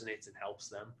this resonates and helps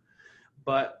them.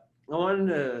 But I wanted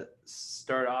to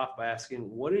start off by asking,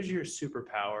 what is your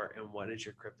superpower and what is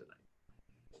your kryptonite?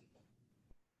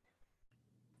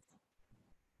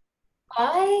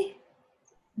 I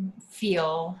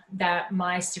feel that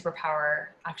my superpower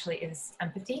actually is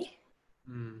empathy.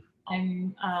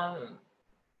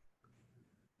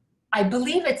 I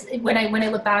believe it's, when I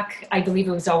look back, I believe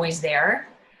it was always there.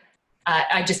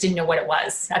 I just didn't know what it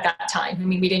was at that time. I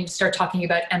mean, we didn't start talking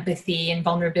about empathy and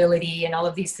vulnerability and all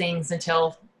of these things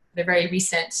until the very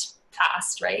recent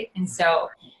past, right? And so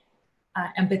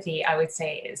empathy, I would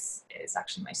say, is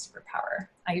actually my superpower.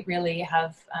 I really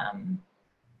have,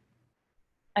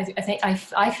 I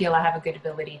feel I have a good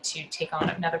ability to take on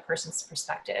another person's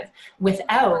perspective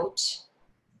without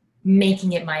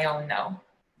making it my own, though,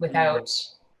 without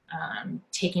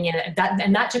taking it,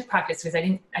 and that took practice, because I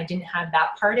didn't have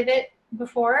that part of it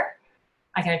before.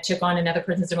 I kind of took on another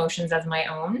person's emotions as my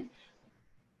own.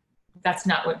 That's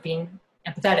not what being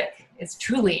empathetic is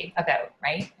truly about,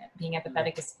 right? Being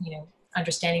empathetic is,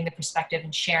 understanding the perspective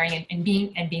and sharing and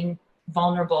being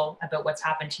vulnerable about what's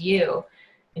happened to you,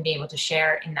 and being able to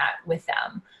share in that with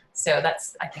them. So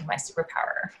that's, I think, my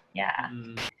superpower. Yeah.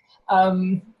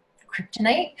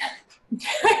 Kryptonite.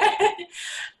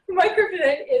 My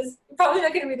kryptonite is probably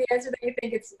not going to be the answer that you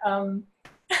think it's,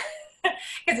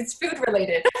 because it's food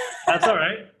related. That's all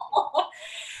right.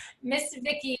 Miss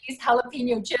Vicky's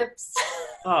jalapeno chips.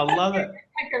 Oh, I love it.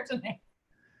 My kryptonite.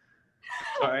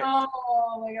 All right.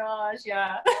 Oh my gosh,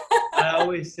 yeah. I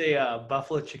always say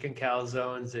buffalo chicken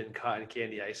calzones and cotton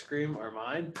candy ice cream are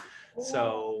mine.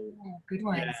 So good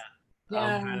ones.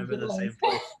 Yeah, I'm kind of in the same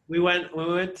place. We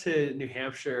went to New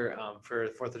Hampshire for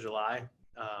 4th of July.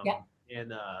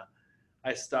 And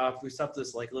we stopped at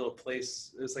this like little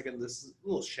place. It was like in this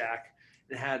little shack.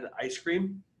 It had ice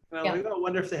cream. And I was like, I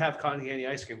wonder if they have cotton candy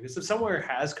ice cream. Because if somewhere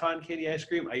has cotton candy ice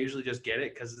cream, I usually just get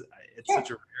it because it's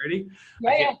such a rarity.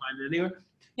 I can't find it anywhere.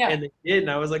 Yeah. And they did,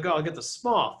 and I was like, I'll get the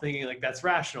small, thinking like that's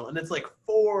rational. And it's like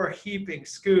 4 heaping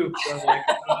scoops. I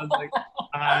was like,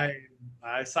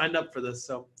 I signed up for this,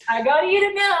 so I gotta eat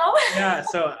it now. Yeah,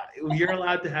 so you're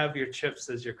allowed to have your chips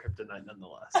as your kryptonite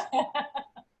nonetheless.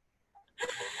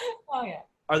 Oh yeah.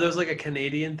 Are those like a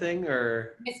Canadian thing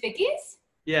or? Miss Vicky's?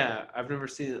 Yeah, I've never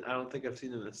seen it. I don't think I've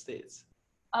seen them in the States.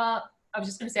 I was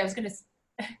just gonna say,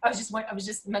 I was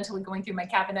just mentally going through my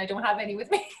cabinet. I don't have any with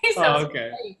me. So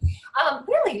okay.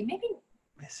 Really, maybe.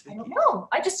 I don't know.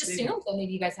 I just assumed that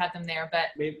maybe you guys had them there, but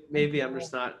maybe I'm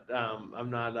just not. I'm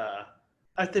not.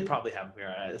 They probably have them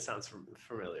here. It sounds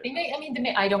familiar.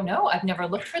 I don't know. I've never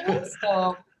looked for them,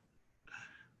 so.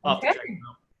 I'll have to check them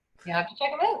out. You have to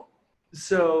check them out.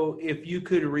 So, if you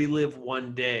could relive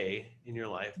one day in your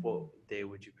life, what day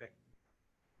would you pick?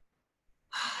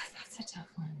 That's a tough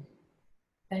one.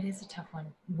 That is a tough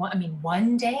one.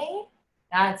 One day?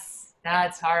 That's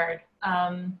hard.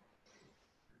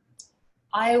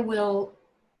 I will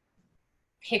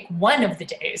pick one of the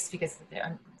days because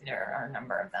there are a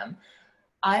number of them.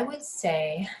 I would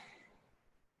say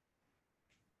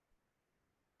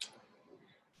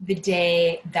the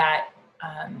day that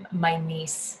my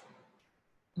niece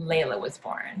Layla was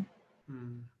born.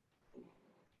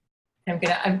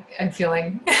 I'm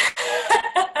feeling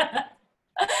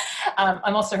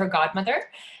I'm also her godmother.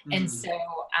 And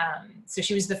Mm. so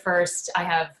she was the first. I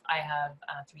have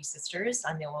 3 sisters.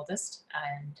 I'm the oldest,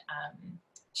 and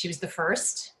she was the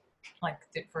first, like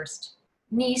the first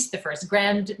niece, the first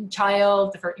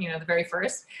grandchild, the very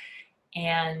first.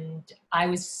 And I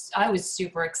was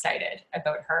super excited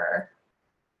about her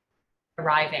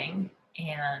arriving,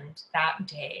 and that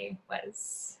day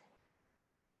was,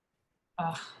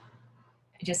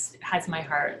 it just has my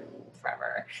heart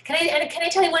forever. Can I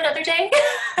tell you one other day?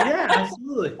 Yeah,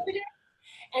 absolutely.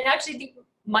 And actually,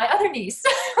 my other niece,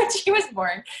 when she was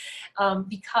born,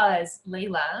 because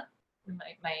Layla,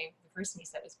 my first niece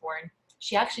that was born,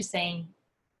 she actually sang,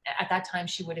 at that time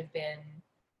she would have been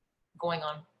going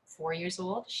on 4 years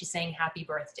old. She sang "Happy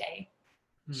Birthday."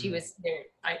 She was there.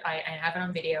 I have it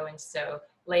on video, and so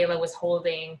Layla was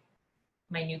holding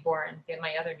my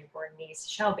other newborn niece,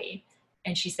 Shelby,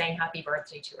 and she sang "Happy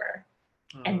Birthday" to her.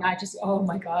 And I just, oh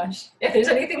my gosh, if there's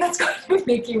anything that's going to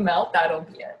make you melt, that'll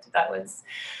be it.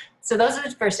 So those are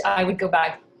the first. I would go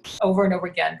back over and over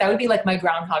again. That would be like my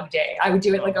Groundhog Day. I would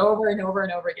do it like over and over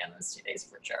and over again those 2 days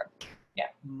for sure. Yeah.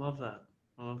 Love that.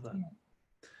 I love that. Yeah.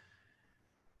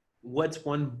 What's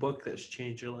one book that's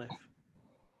changed your life?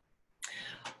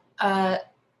 I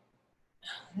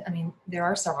mean, there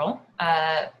are several.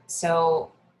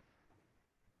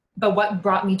 But what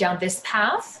brought me down this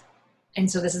path, and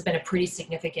so this has been a pretty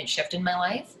significant shift in my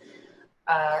life,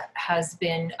 has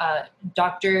been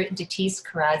Dr. Tina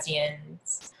Cufaro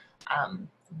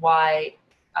Why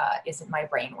Isn't My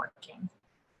Brain Working?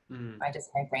 Why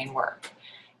doesn't my brain work?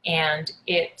 And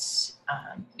it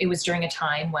was during a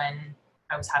time when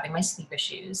I was having my sleep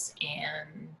issues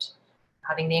and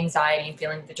having the anxiety and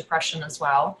feeling the depression as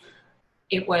well.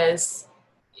 It was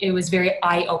very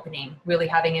eye-opening, really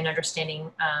having an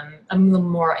understanding, a little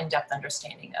more in-depth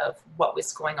understanding of what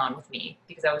was going on with me,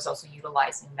 because I was also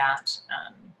utilizing that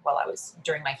while I was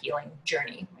during my healing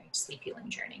journey, my sleep healing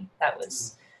journey. That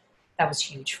was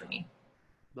huge for me.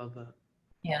 Love that.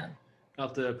 Yeah. I'll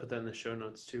have to put that in the show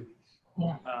notes too.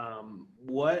 Yeah.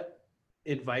 What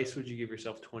advice would you give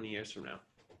yourself 20 years from now?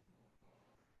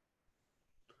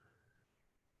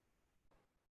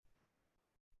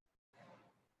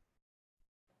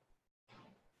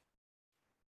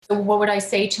 So what would I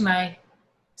say to my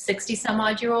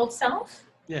 60-some-odd-year-old self?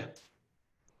 Yeah.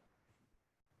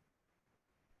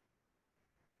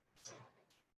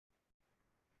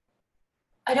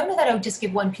 I don't know that I would just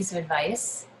give one piece of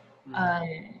advice.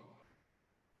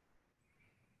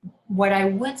 What I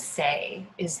would say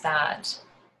is that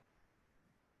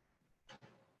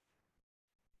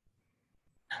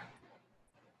I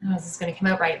don't know if this is going to come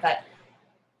out right, but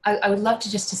I would love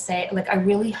to say, like, I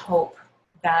really hope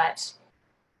that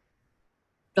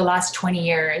the last 20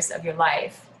 years of your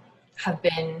life have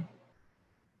been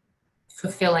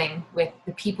fulfilling with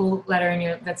the people that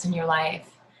are that's in your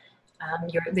life,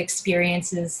 the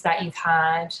experiences that you've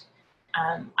had.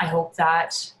 I hope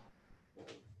that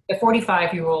the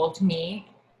 45-year-old me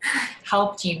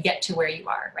helped you get to where you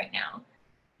are right now,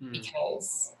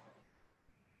 because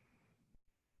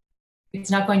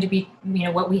it's not going to be,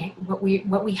 what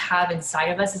we have inside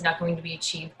of us is not going to be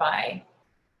achieved by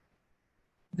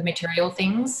the material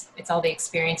things. It's all the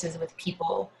experiences with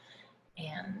people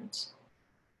and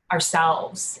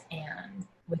ourselves and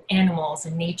with animals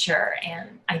and nature.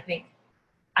 And I think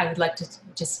I would like to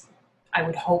I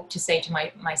would hope to say to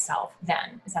myself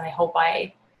then is that I hope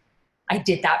I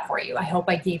did that for you. I hope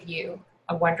I gave you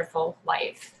a wonderful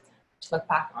life to look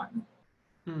back on.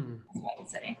 That's what I would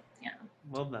say. Yeah.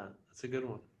 Love that. That's a good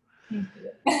one. Thank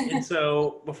you. And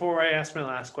so before I ask my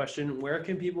last question, where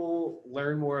can people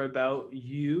learn more about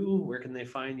you? Where can they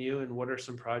find you? And what are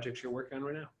some projects you're working on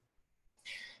right now?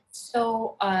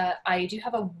 So I do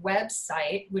have a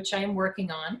website, which I am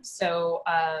working on. So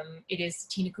it is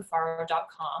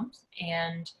tinacufaro.com.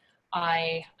 And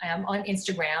I am on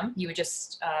Instagram. You would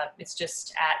just, it's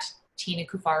just at Tina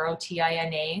Cufaro,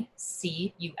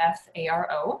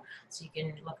 TINACUFARO. So you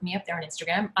can look me up there on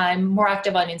Instagram. I'm more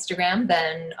active on Instagram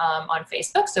than on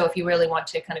Facebook. So if you really want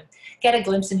to kind of get a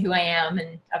glimpse in who I am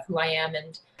and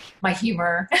my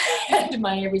humor and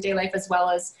my everyday life, as well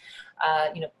as,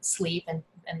 sleep and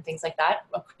things like that,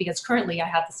 because currently I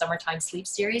have the Summertime Sleep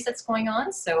series that's going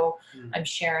on. So I'm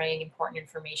sharing important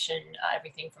information,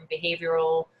 everything from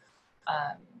behavioral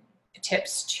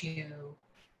tips to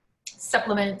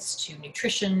supplements to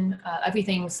nutrition,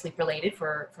 everything sleep related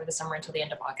for the summer until the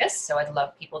end of August. So I'd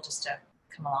love people just to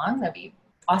come along. That'd be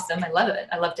awesome. I love it.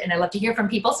 I love to hear from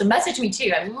people. So message me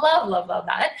too. I love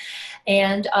that.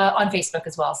 And on Facebook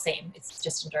as well, same. It's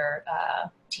just under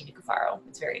Tina Cufaro.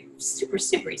 It's very super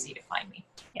easy to find me.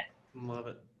 Yeah. Love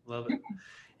it.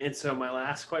 And so my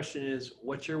last question is,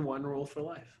 what's your one rule for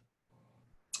life?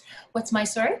 What's my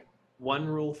story? One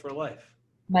rule for life.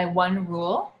 My one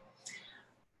rule?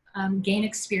 Gain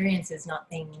experiences, not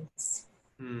things.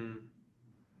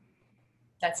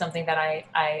 That's something that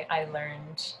I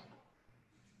learned,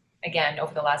 again,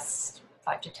 over the last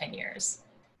 5 to 10 years.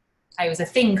 I was a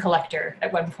thing collector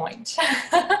at one point.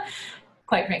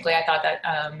 Quite frankly, I thought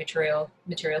that material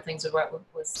things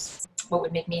was what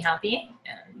would make me happy,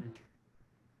 and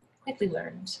quickly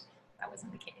learned that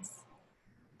wasn't the case.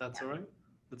 That's all right.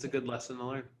 That's a good lesson to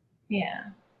learn. Yeah,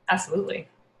 absolutely.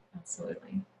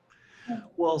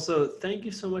 Well, so thank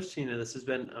you so much, Tina. This has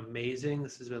been amazing.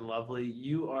 This has been lovely.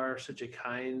 You are such a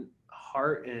kind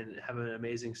heart and have an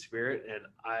amazing spirit, and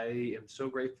I am so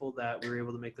grateful that we were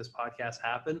able to make this podcast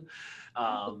happen.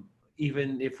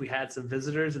 Even if we had some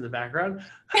visitors in the background.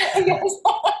 Yes.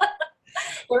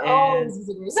 We're always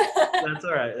visitors. That's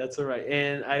all right. That's all right.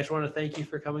 And I just want to thank you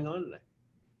for coming on today.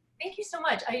 Thank you so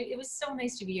much. It was so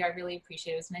nice to be here. I really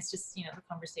appreciate it. It was nice just, the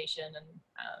conversation, and,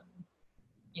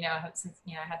 I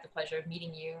had the pleasure of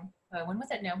meeting you. When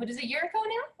was it now? What is it, a year ago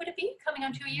now? Would it be coming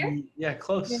on to a year? Yeah,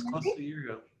 close to a year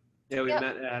ago. Yeah, we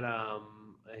met at a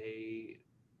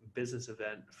business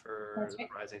event for the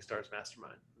Rising Stars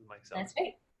Mastermind with myself. That's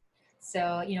right.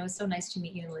 So, it was so nice to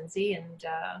meet you and Lindsay, and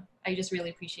I just really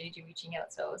appreciated you reaching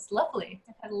out. So it's lovely.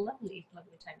 I've had a lovely,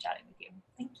 lovely time chatting with you.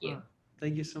 Thank you.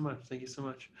 Thank you so much. Thank you so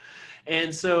much.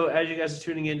 And so as you guys are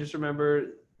tuning in, just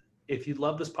remember, if you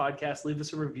love this podcast, leave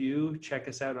us a review, check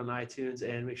us out on iTunes,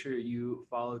 and make sure you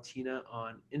follow Tina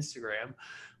on Instagram.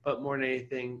 But more than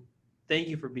anything, thank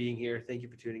you for being here. Thank you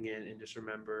for tuning in. And just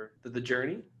remember that the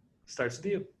journey starts with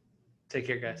you. Take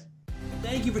care, guys.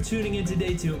 Thank you for tuning in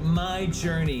today to My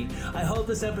Journey. I hope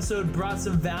this episode brought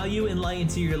some value and light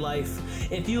into your life.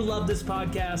 If you love this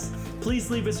podcast,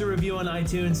 please leave us a review on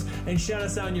iTunes and shout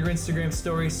us out on your Instagram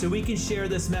stories so we can share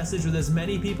this message with as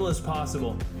many people as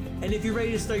possible. And if you're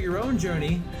ready to start your own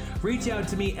journey, reach out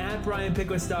to me at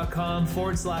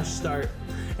brianpickwitz.com/start.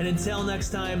 And until next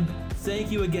time,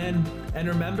 thank you again. And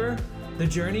remember, the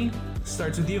journey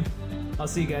starts with you. I'll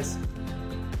see you guys.